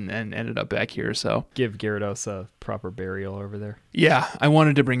 Island and ended up back here. So Give Gyarados a proper burial over there. yeah, I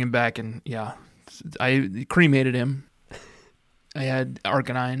wanted to bring him back, and yeah, I cremated him. I had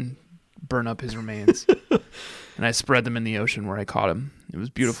Arcanine burn up his remains, and I spread them in the ocean where I caught him. It was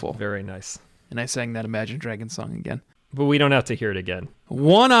beautiful. Very nice. And I sang that Imagine Dragons song again. But we don't have to hear it again.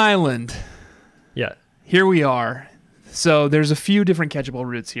 1 Island. Yeah. Here we are. So there's a few different catchable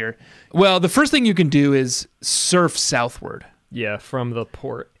routes here. Well, the first thing you can do is surf southward. Yeah, from the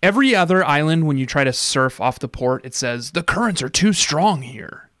port. Every other island, when you try to surf off the port, it says, the currents are too strong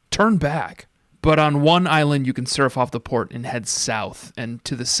here. Turn back. But on 1 island, you can surf off the port and head south. And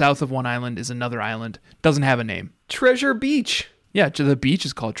to the south of 1 island is another island. Doesn't have a name. Treasure Beach. Yeah, the beach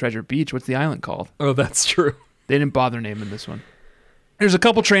is called Treasure Beach. What's the island called? Oh, that's true. They didn't bother naming this one. There's a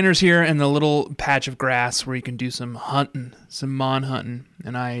couple trainers here and a little patch of grass where you can do some hunting, some mon hunting.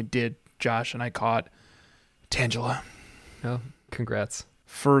 And I did, Josh, and I caught Tangela. Oh, congrats.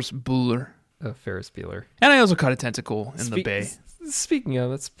 First Bueller. Ferris Bueller. And I also caught a tentacle in the bay. Speaking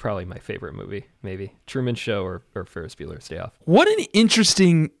of, that's probably my favorite movie, maybe. Truman Show or Ferris Bueller's Day Off. What an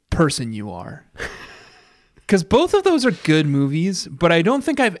interesting person you are. Because both of those are good movies, but I don't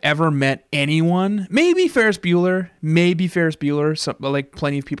think I've ever met anyone, maybe Ferris Bueller,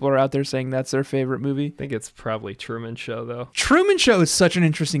 plenty of people are out there saying that's their favorite movie. I think it's probably Truman Show, though. Truman Show is such an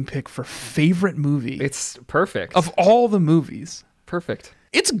interesting pick for favorite movie. It's perfect. Of all the movies. Perfect.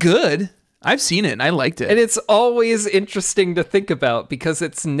 It's good. I've seen it and I liked it. And it's always interesting to think about because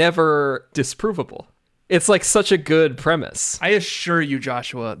it's never disprovable. It's like such a good premise. I assure you,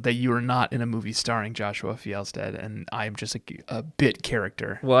 Joshua, that you are not in a movie starring Joshua Fjellstead, and I'm just a bit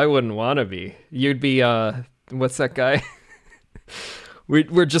character. Well, I wouldn't want to be. You'd be, what's that guy?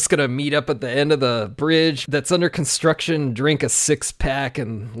 We're just going to meet up at the end of the bridge that's under construction, drink a 6-pack,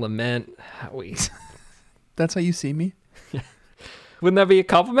 and lament how we... That's how you see me? Wouldn't that be a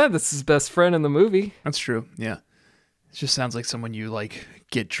compliment? That's his best friend in the movie. That's true, yeah. It just sounds like someone you, like,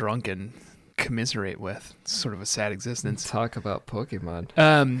 get drunk and commiserate with. It's sort of a sad existence. Talk about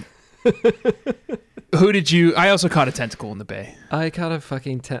Pokemon. Who did you... I also caught a tentacle in the bay. I caught a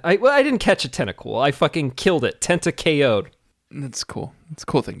fucking... I didn't catch a tentacle. I fucking killed it. Tenta-KO'd. That's cool. It's a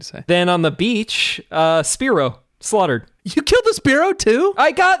cool thing to say. Then on the beach, Spearow. Slaughtered. You killed a Spearow too?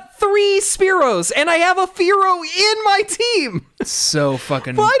 I got 3 Spearows, and I have a Fearow in my team. So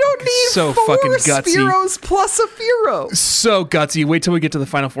fucking... Well, I don't need so 4 fucking gutsy. Spearows plus a Fearow. So gutsy. Wait till we get to the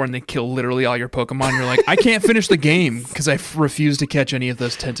Final Four and they kill literally all your Pokemon. You're like, I can't finish the game because I refuse to catch any of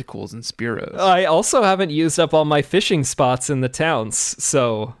those tentacles and Spearows. I also haven't used up all my fishing spots in the towns,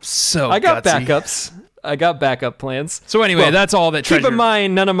 so I got gutsy. backups. I got backup plans. So anyway, Well, that's all that Treasure... Keep in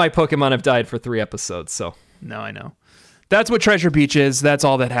mind, none of my Pokemon have died for 3 episodes, so... No, I know. That's what Treasure Beach is. That's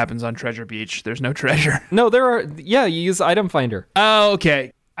all that happens on Treasure Beach. There's no treasure. No, there are... Yeah, you use Item Finder. Oh,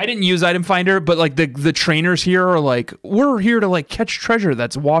 okay. I didn't use Item Finder, but like the trainers here are like, we're here to like catch treasure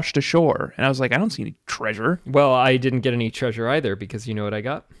that's washed ashore. And I was like, I don't see any treasure. Well, I didn't get any treasure either, because you know what I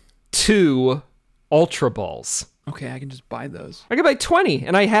got? 2 Ultra Balls. Okay, I can just buy those. I could buy 20,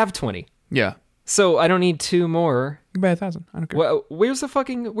 and I have 20. Yeah. So I don't need 2 more. You can buy 1,000. I don't care. Well, where's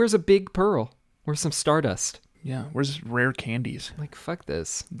a big pearl? Where's some Stardust? Yeah, where's rare candies? Like, fuck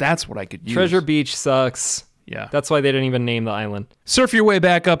this. That's what I could use. Treasure Beach sucks. Yeah. That's why they didn't even name the island. Surf your way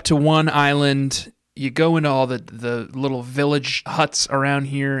back up to one island. You go into all the little village huts around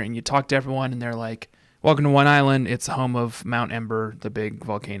here, and you talk to everyone, and they're like, welcome to one island. It's the home of Mount Ember, the big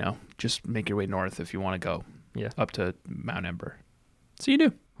volcano. Just make your way north if you want to go up to Mount Ember. So you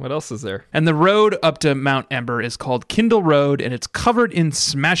do. What else is there? And the road up to Mount Ember is called Kindle Road, and it's covered in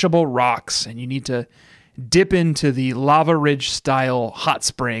smashable rocks, and you need to dip into the Lava Ridge style hot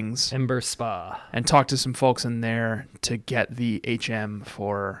springs Ember Spa. and talk to some folks in there to get the HM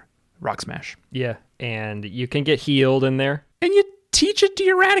for Rock Smash. Yeah, and you can get healed in there. And you teach it to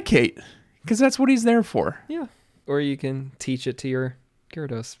Eradicate, because that's what he's there for. Yeah. Or you can teach it to your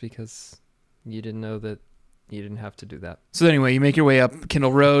Gyarados because you didn't know that you didn't have to do that. So anyway, you make your way up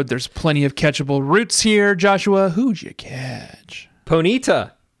Kindle Road. There's plenty of catchable routes here. Joshua, who'd you catch?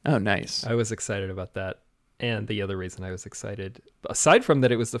 Ponyta. Oh, nice. I was excited about that. And the other reason I was excited, aside from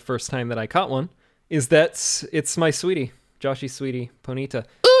that it was the first time that I caught one, is that it's my sweetie, Joshy's sweetie, Ponyta.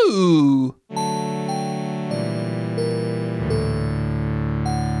 Ooh.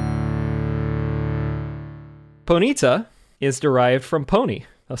 Ponyta is derived from pony,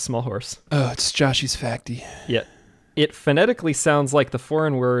 a small horse. Oh, it's Joshy's facty. Yet it phonetically sounds like the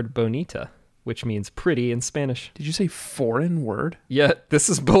foreign word bonita, which means pretty in Spanish. Did you say foreign word? Yeah, this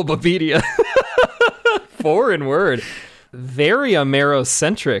is Bulbapedia. Foreign word. Very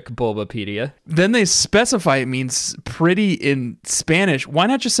Amerocentric Bulbapedia. Then they specify it means pretty in Spanish. Why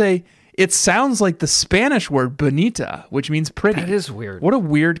not just say it sounds like the Spanish word bonita, which means pretty? That is weird. What a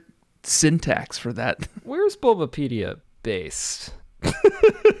weird syntax for that. Where's Bulbapedia based?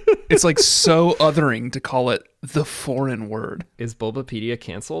 It's like so othering to call it the foreign word. Is Bulbapedia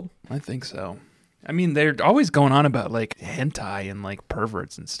canceled? I think so. I mean, they're always going on about like hentai and like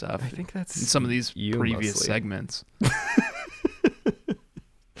perverts and stuff. I think that's in some of these you previous mostly. segments.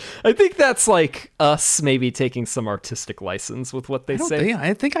 I think that's like us maybe taking some artistic license with what they say.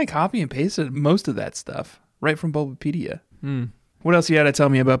 I think I copy and pasted most of that stuff right from Bulbapedia. What else you had to tell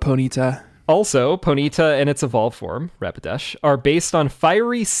me about Ponyta? Also, Ponyta and its evolved form, Rapidash, are based on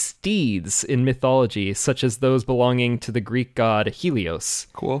fiery steeds in mythology, such as those belonging to the Greek god Helios.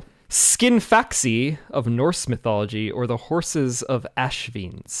 Cool. Skinfaxi of Norse mythology, or the horses of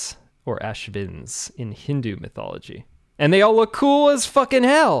Ashvins, or Ashvins in Hindu mythology. And they all look cool as fucking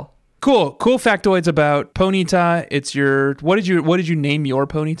hell. Cool factoids about Ponyta. It's your what did you name your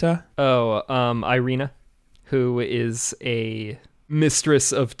Ponyta? Oh, Irina, who is a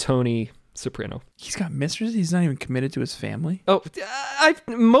mistress of Tony Soprano. He's got mistresses. He's not even committed to his family. Oh,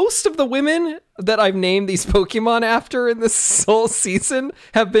 most of the women that I've named these Pokemon after in this whole season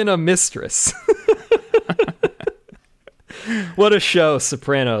have been a mistress. What a show,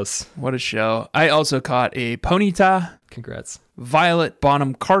 Sopranos. What a show. I also caught a Ponyta. Congrats. Violet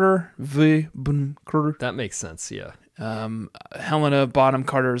Bonham Carter. V. Bonham Carter. That makes sense, yeah. Helena Bonham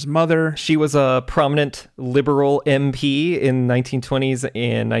Carter's mother. She was a prominent liberal MP in 1920s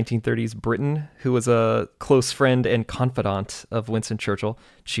and 1930s Britain who was a close friend and confidant of Winston Churchill.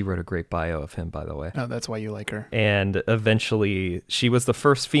 She wrote a great bio of him, by the way. Oh, that's why you like her. And eventually, she was the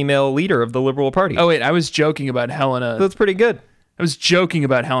first female leader of the Liberal Party. Oh, wait, I was joking about Helena. That's pretty good. I was joking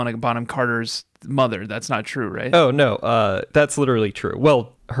about Helena Bonham Carter's mother. That's not true, right? Oh, no, that's literally true.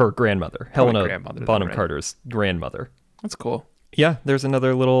 Well, her grandmother, Helena grandmother, Bonham right. Carter's grandmother. That's cool. Yeah, there's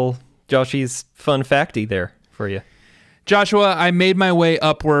another little Joshy's fun facty there for you. Joshua, I made my way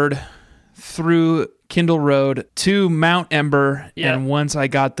upward through Kindle Road to Mount Ember, Yeah. and once I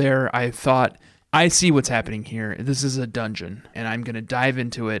got there, I thought, I see what's happening here. This is a dungeon, and I'm going to dive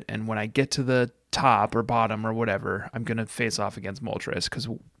into it, and when I get to the top or bottom or whatever, I'm going to face off against Moltres, because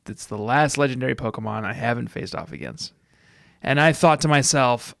it's the last legendary Pokemon I haven't faced off against. And I thought to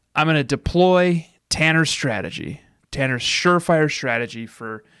myself, I'm going to deploy Tanner's strategy, Tanner's surefire strategy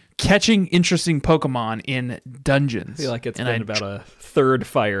for catching interesting Pokemon in dungeons. I feel like it's And been about a third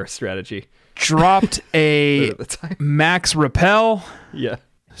fire strategy. dropped a At the time. Max Repel, Yeah.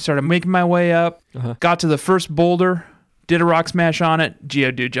 started making my way up, Uh-huh. got to the first boulder, did a rock smash on it.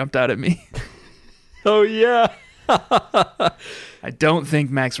 Geodude jumped out at me. Oh, yeah. I don't think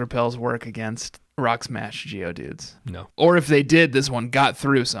Max Repels work against rock smash Geodudes. No. Or if they did, this one got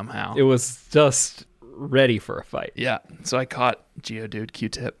through somehow. It was just ready for a fight. Yeah, so I caught Geodude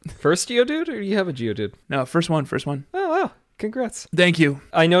Q-tip. First Geodude, or you have a Geodude? No, first one. Oh, wow. Congrats. Thank you.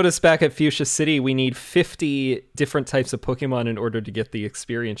 I noticed back at Fuchsia City, we need 50 different types of Pokemon in order to get the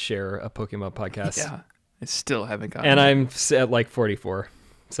experience share of Pokemon Podcast. Yeah, I still haven't gotten And it. I'm at like 44.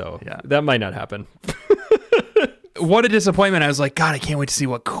 So Yeah. that might not happen. What a disappointment. I was like, God, I can't wait to see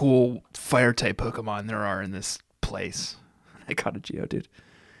what cool fire-type Pokemon there are in this place. I caught a Geodude.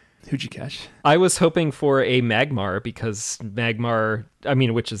 Who'd you catch? I was hoping for a Magmar because Magmar, I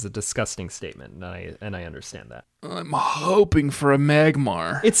mean, which is a disgusting statement, and I understand that. I'm hoping for a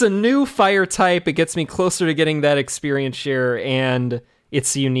Magmar. It's a new fire type. It gets me closer to getting that experience share, and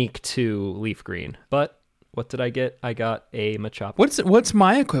it's unique to Leaf Green. But what did I get? I got a Machop. What's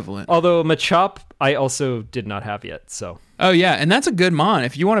my equivalent? Although Machop, I also did not have yet, so. Oh, yeah, and that's a good mon.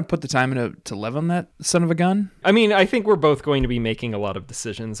 If you want to put the time into to level that son of a gun. I mean, I think we're both going to be making a lot of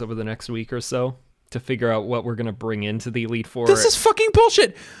decisions over the next week or so to figure out what we're going to bring into the Elite Four. This is fucking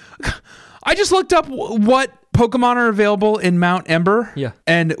bullshit. I just looked up what Pokemon are available in Mount Ember. Yeah.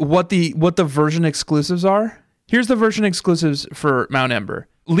 And what the version exclusives are. Here's the version exclusives for Mount Ember.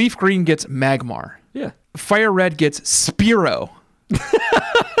 Leaf Green gets Magmar. Yeah. Fire Red gets Spearow.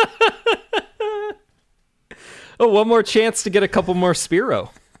 Oh, one more chance to get a couple more Spearow.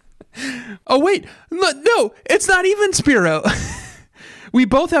 Oh, wait. No, it's not even Spearow. We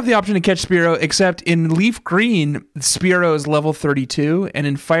both have the option to catch Spearow, except in Leaf Green, Spearow is level 32, and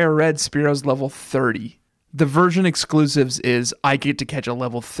in Fire Red, Spearow's level 30. The version exclusives is I get to catch a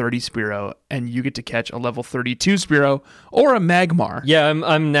level 30 Spearow, and you get to catch a level 32 Spearow, or a Magmar. Yeah,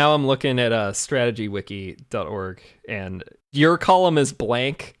 I'm looking at strategywiki.org, and your column is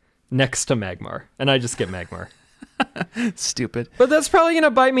blank next to Magmar, and I just get Magmar. Stupid. But that's probably going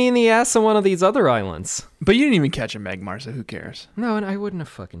to bite me in the ass on one of these other islands. But you didn't even catch a Magmar, so who cares? No, and I wouldn't have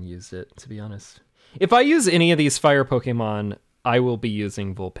fucking used it, to be honest. If I use any of these fire Pokemon, I will be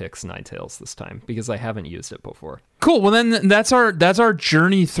using Vulpix Ninetales this time, because I haven't used it before. Cool. Well, then that's our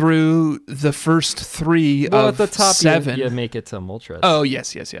journey through the first three Well, of at the top, 7. you make it to Moltres. Oh,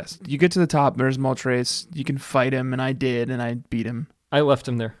 yes. You get to the top, there's Moltres. You can fight him, and I did, and I beat him. I left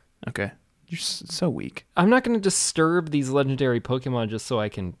him there. Okay. You're so weak. I'm not going to disturb these legendary Pokemon just so I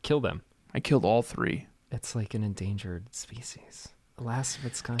can kill them. I killed all 3. It's like an endangered species. The last of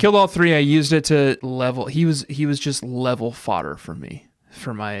its kind. Killed all 3. I used it to level. He was just level fodder for me,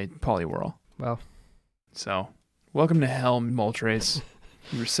 for my Poliwhirl. Wow. So, welcome to hell, Moltres.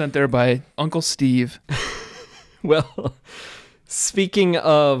 You were sent there by Uncle Steve. Well, speaking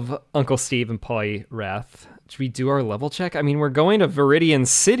of Uncle Steve and Poliwrath, should we do our level check? I mean, we're going to Viridian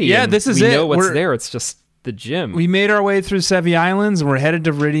City. Yeah, and this is we it. know what's We're- there. It's just the gym. We made our way through Sevi Islands, and we're headed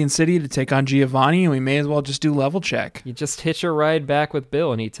to Viridian City to take on Giovanni, and we may as well just do level check. You just hitch a ride back with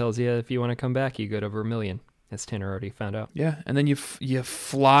Bill, and he tells you if you want to come back, you go to Vermilion, as Tanner already found out. Yeah, and then you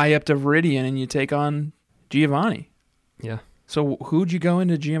fly up to Viridian, and you take on Giovanni. Yeah. So who'd you go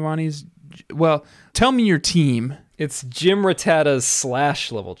into Giovanni's? Well, tell me your team. It's Jim Rattata's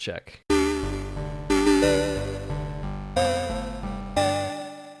 / level check.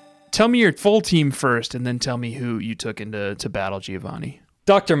 Tell me your full team first, and then tell me who you took into battle Giovanni.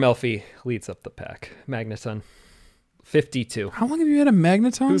 Dr. Melfi leads up the pack. Magneton. 52. How long have you had a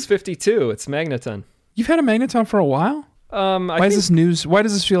Magneton? Who's 52? It's Magneton. You've had a Magneton for a while? Why is this news? Why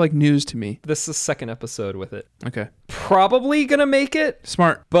does this feel like news to me? This is the second episode with it. Okay. Probably gonna make it,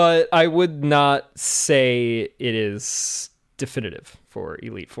 Smart. but I would not say it is definitive for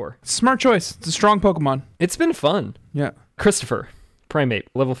Elite Four. Smart choice. It's a strong Pokemon. It's been fun. Yeah. Christopher, Primate,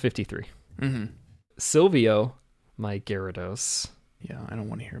 level 53. Mm-hmm. Silvio, my Gyarados, Yeah, I don't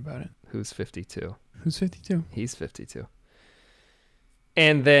want to hear about it. who's 52. Who's 52? He's 52.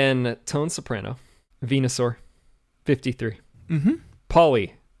 And then Tone Soprano, Venusaur, 53. Mm-hmm.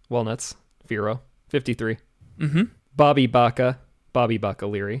 Polly, Walnuts, Firo, 53. Mm-hmm. Bobby Baca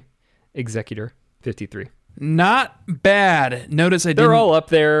Leary, Executor, 53. Not bad. Notice I They're didn't. all up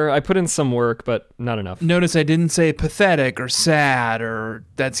there. I put in some work, but not enough. Notice I didn't say pathetic or sad or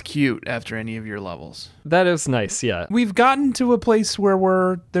that's cute after any of your levels. That is nice, yeah. We've gotten to a place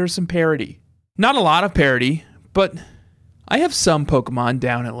where there's some parity. Not a lot of parity, but I have some Pokemon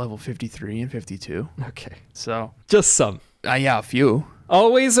down at level 53 and 52. Okay. So, Just some. yeah, a few.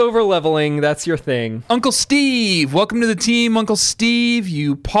 Always over leveling. That's your thing. Uncle Steve, welcome to the team, Uncle Steve,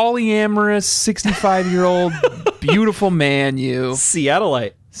 you polyamorous 65-year-old beautiful man, you.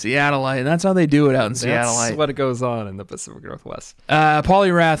 Seattleite. Seattleite. That's how they do it out in That's Seattleite. what goes on in the Pacific Northwest.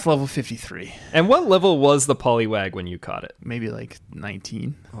 Poliwrath, level 53. And what level was the Poliwag when you caught it? Maybe like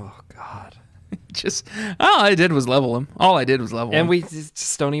 19. Oh, God. Just, all I did was level him. All I did was level him. And we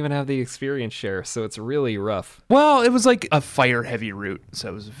just don't even have the experience share, so it's really rough. Well, it was like a fire-heavy route, so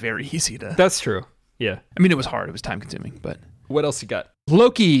it was very easy to... That's true. Yeah. I mean, it was hard. It was time-consuming, but... What else you got?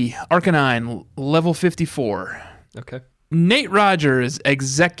 Loki, Arcanine, level 54. Okay. Nate Rogers,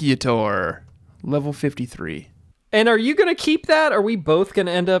 Executor, level 53. And are you going to keep that? Are we both going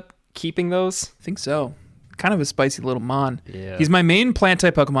to end up keeping those? I think so. Kind of a spicy little mon. Yeah. He's my main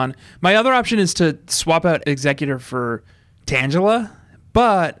plant-type Pokemon. My other option is to swap out Executor for Tangela,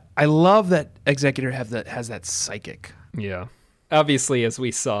 but I love that Executor has that Psychic. Yeah. Obviously, as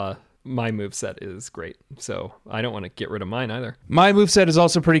we saw, my moveset is great, so I don't want to get rid of mine either. My moveset is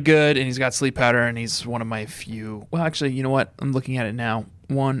also pretty good, and he's got Sleep Powder, and he's one of my few... Well, actually, you know what? I'm looking at it now.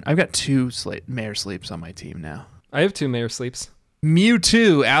 I've got two Mare Sleeps on my team now. I have 2 Mayor Sleeps.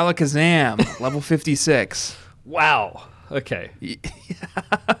 Mewtwo, Alakazam, level 56. Wow. Okay.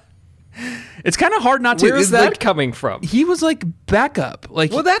 It's kind of hard not to... Where's it's that like, coming from? he was like backup.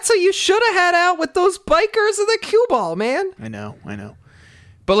 Like, Well, that's what you should have had out with those bikers and the cue ball, man. I know.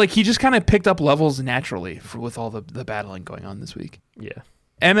 But like he just kind of picked up levels naturally with all the battling going on this week. Yeah.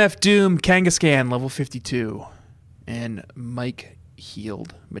 MF Doom, Kangaskhan, level 52. And Mike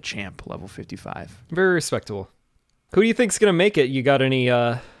Healed, Machamp, level 55. Very respectable. Who do you think's going to make it? You got any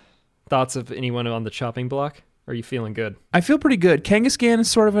thoughts of anyone on the chopping block? Are you feeling good? I feel pretty good. Kangaskhan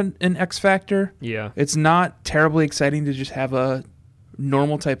is sort of an X factor. Yeah. It's not terribly exciting to just have a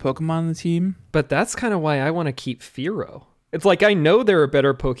normal type Pokemon on the team. But that's kind of why I want to keep Fearow. It's like I know there are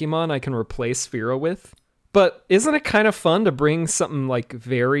better Pokemon I can replace Fearow with, but isn't it kind of fun to bring something like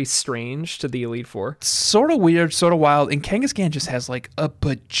very strange to the Elite Four? It's sort of weird, sort of wild, and Kangaskhan just has like a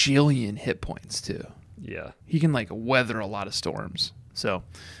bajillion hit points too. Yeah. He can like weather a lot of storms. So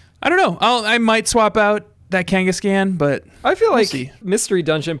I don't know. I might swap out that Kangaskhan, but I feel like see. Mystery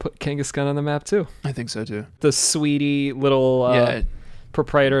Dungeon put Kangaskhan on the map too. I think so too. The sweetie little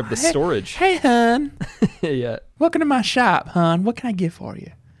proprietor of the storage. Hey, hun. Yeah. Welcome to my shop, hun. What can I get for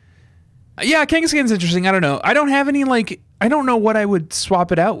you? Yeah, Kangaskhan's interesting. I don't know. I don't have any, I don't know what I would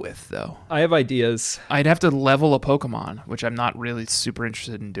swap it out with, though. I have ideas. I'd have to level a Pokemon, which I'm not really super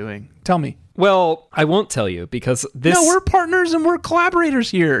interested in doing. Tell me. Well, I won't tell you because this... No, we're partners and we're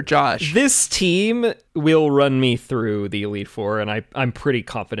collaborators here, Josh. This team will run me through the Elite Four, and I'm pretty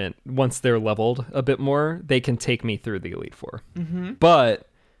confident once they're leveled a bit more, they can take me through the Elite Four. Mm-hmm. But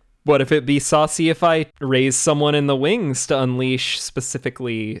what if it be saucy if I raise someone in the wings to unleash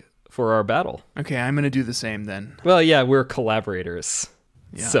specifically for our battle? Okay, I'm going to do the same then. Well, yeah, we're collaborators.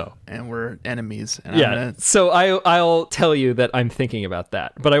 Yeah, So, and we're enemies. And yeah. So I'll tell you that I'm thinking about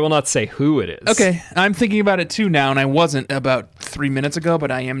that, but I will not say who it is. Okay, I'm thinking about it too now, and I wasn't about 3 minutes ago,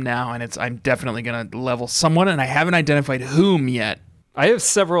 but I am now, and I'm definitely going to level someone, and I haven't identified whom yet. I have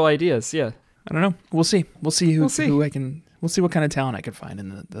several ideas, yeah. I don't know. We'll see. We'll see We'll see. who I can... We'll see what kind of talent I can find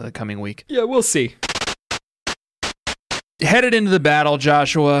in the coming week. Yeah, we'll see. Headed into the battle,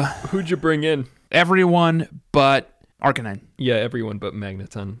 Joshua. Who'd you bring in? Everyone but Arcanine. Yeah, everyone but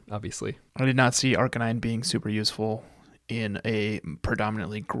Magneton, obviously. I did not see Arcanine being super useful in a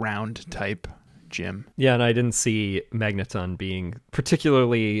predominantly ground type gym. Yeah, and I didn't see Magneton being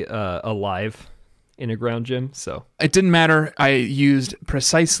particularly alive in a ground gym. So It didn't matter. I used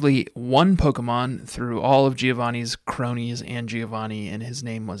precisely one Pokemon through all of Giovanni's cronies and Giovanni, and his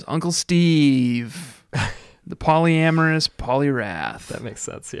name was Uncle Steve, the polyamorous Poliwrath. that makes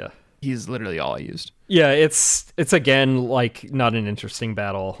sense. Yeah. He's literally all I used. Yeah, it's again like not an interesting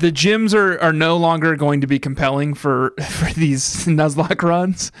battle. The gyms are no longer going to be compelling for these Nuzlocke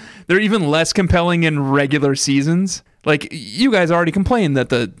runs. They're even less compelling in regular seasons. Like, you guys already complained that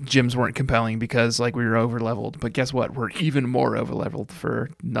the gyms weren't compelling because, like, we were over-leveled. But guess what? We're even more over-leveled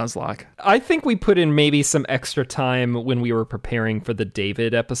for Nuzlocke. I think we put in maybe some extra time when we were preparing for the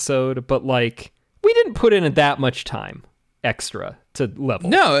David episode, but like we didn't put in that much time extra to level.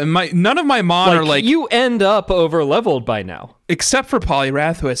 No, and none of my mon are like, you end up over leveled by now. except for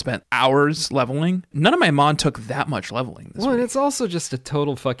Poliwrath, who I spent hours leveling. None of my mon took that much leveling this Well, and week. it's also just a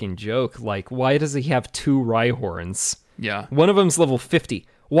total fucking joke. Like, why does he have 2 Rhyhorns? Yeah, One of them's level 50.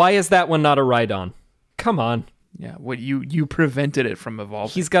 Why is that one not a Rhydon? Come on. yeah. What you prevented it from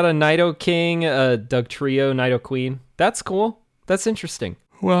evolving. He's got a Nidoking, a Dugtrio, Nidoqueen. That's cool. That's interesting.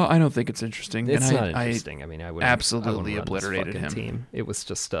 Well, I don't think it's interesting. It's and not I interesting. I mean, I would absolutely obliterated him. Team. It was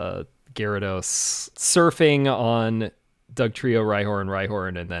just Gyarados surfing on Dugtrio,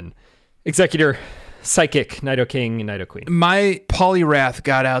 Rhyhorn, and then Executor, Psychic, Nidoking, and Nidoqueen. My Poliwrath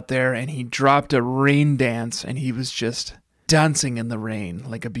got out there and he dropped a rain dance and he was just dancing in the rain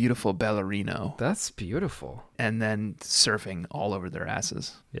like a beautiful ballerino That's beautiful. and then surfing all over their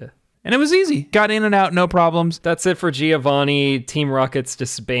asses. Yeah. And it was easy. Got in and out, no problems. That's it for Giovanni. Team Rocket's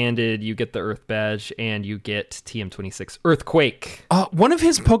disbanded. You get the Earth Badge, and you get TM26 Earthquake. One of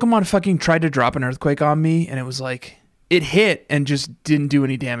his Pokemon fucking tried to drop an Earthquake on me and it was like, it hit and just didn't do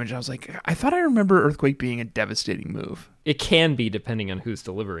any damage. I was like, I thought I remember Earthquake being a devastating move. It can be, depending on who's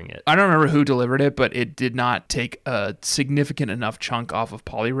delivering it. I don't remember who delivered it, but it did not take a significant enough chunk off of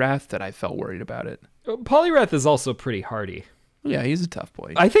Poliwrath that I felt worried about it. Poliwrath is also pretty hardy. Yeah, he's a tough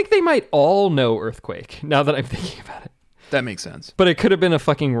boy. I think they might all know Earthquake, now that I'm thinking about it. That makes sense. But it could have been a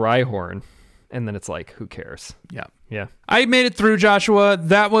fucking Rhyhorn. And then it's like, who cares? Yeah. Yeah. I made it through, Joshua.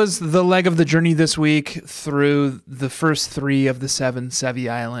 That was the leg of the journey this week through the first 3 of the 7 Sevi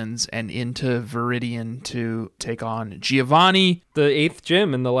Islands and into Viridian to take on Giovanni. The 8th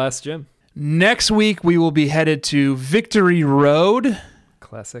gym and the last gym. Next week, we will be headed to Victory Road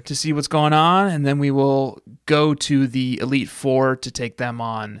Classic. to see what's going on, and then we will go to the Elite Four to take them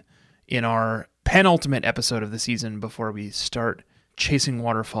on in our penultimate episode of the season before we start chasing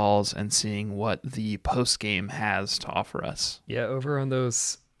waterfalls and seeing what the post-game has to offer us. Yeah, over on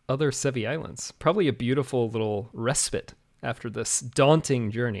those other Sevi Islands. Probably a beautiful little respite after this daunting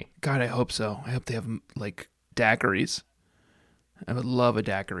journey. God, I hope so. I hope they have, like, daiquiris. I would love a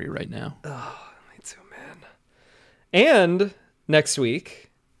daiquiri right now. Me too, man. And next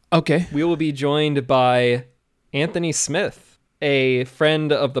week, Okay. we will be joined by Anthony Smith, a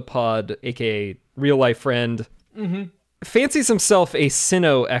friend of the pod, aka real life friend. Fancies himself a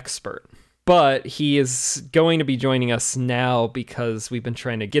Sinnoh expert, but he is going to be joining us now because we've been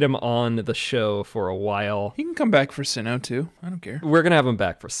trying to get him on the show for a while. He can come back for Sinnoh, too. I don't care. We're going to have him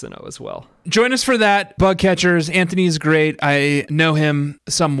back for Sinnoh as well. Join us for that. Bug Catchers. Anthony is great. I know him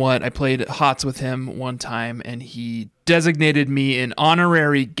somewhat. I played HOTS with him one time, and he designated me an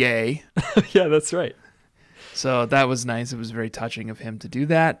honorary gay. Yeah, that's right. So that was nice. It was very touching of him to do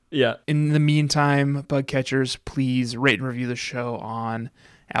that. Yeah. In the meantime, Bug Catchers, please rate and review the show on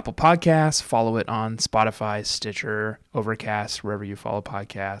Apple Podcasts. Follow it on Spotify, Stitcher, Overcast, wherever you follow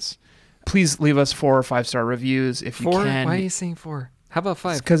podcasts. Please leave us 4 or 5-star reviews if you 4? can. Why are you saying 4? How about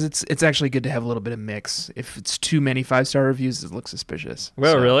 5? Because it's actually good to have a little bit of mix. If it's too many 5-star reviews, it looks suspicious.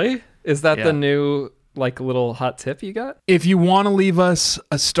 Well, So, really? Is that yeah. the new, like, little hot tip you got? If you want to leave us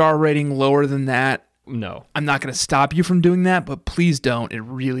a star rating lower than that, No. I'm not going to stop you from doing that, but please don't. It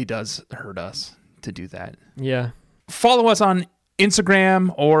really does hurt us to do that. Yeah. Follow us on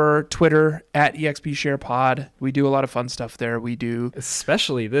Instagram or Twitter at EXPSharePod. We do a lot of fun stuff there. We do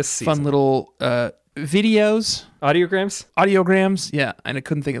Especially this season. fun little videos, Audiograms audiograms. Yeah, and I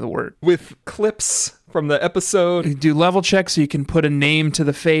couldn't think of the word. with clips from the episode. We do level checks so you can put a name to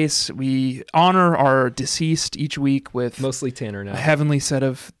the face. We honor our deceased each week with Mostly Tanner a now. heavenly set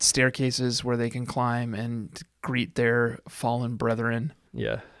of staircases where they can climb and greet their fallen brethren.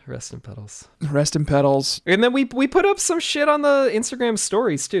 Yeah. Rest in petals. Rest in petals. And then we put up some shit on the Instagram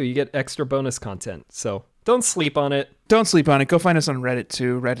stories too. You get extra bonus content. So don't sleep on it. Don't sleep on it. Go find us on Reddit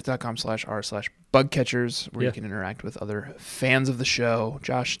too, reddit.com/r/bugcatchers, where Yeah. you can interact with other fans of the show.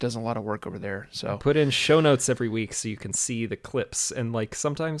 Josh does a lot of work over there. So Put in show notes every week so you can see the clips. And like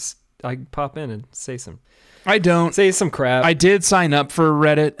sometimes I pop in and say some crap. I did sign up for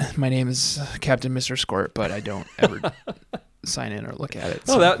Reddit. My name is Captain Mr. Squirt, but I don't ever sign in or look at it.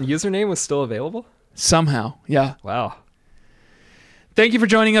 Oh, that username was still available? Somehow, yeah. Wow. Thank you for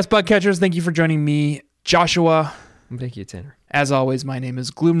joining us, bug catchers. Thank you for joining me, Joshua. Thank you, Tanner. As always, my name is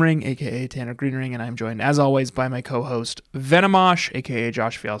Gloomring, a.k.a. Tanner Greenring, and I'm joined, as always, by my co-host, Venomosh, a.k.a.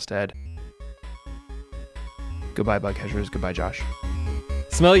 Josh Fjellstead. Goodbye, bug catchers. Goodbye, Josh.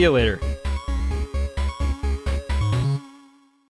 Smell you later.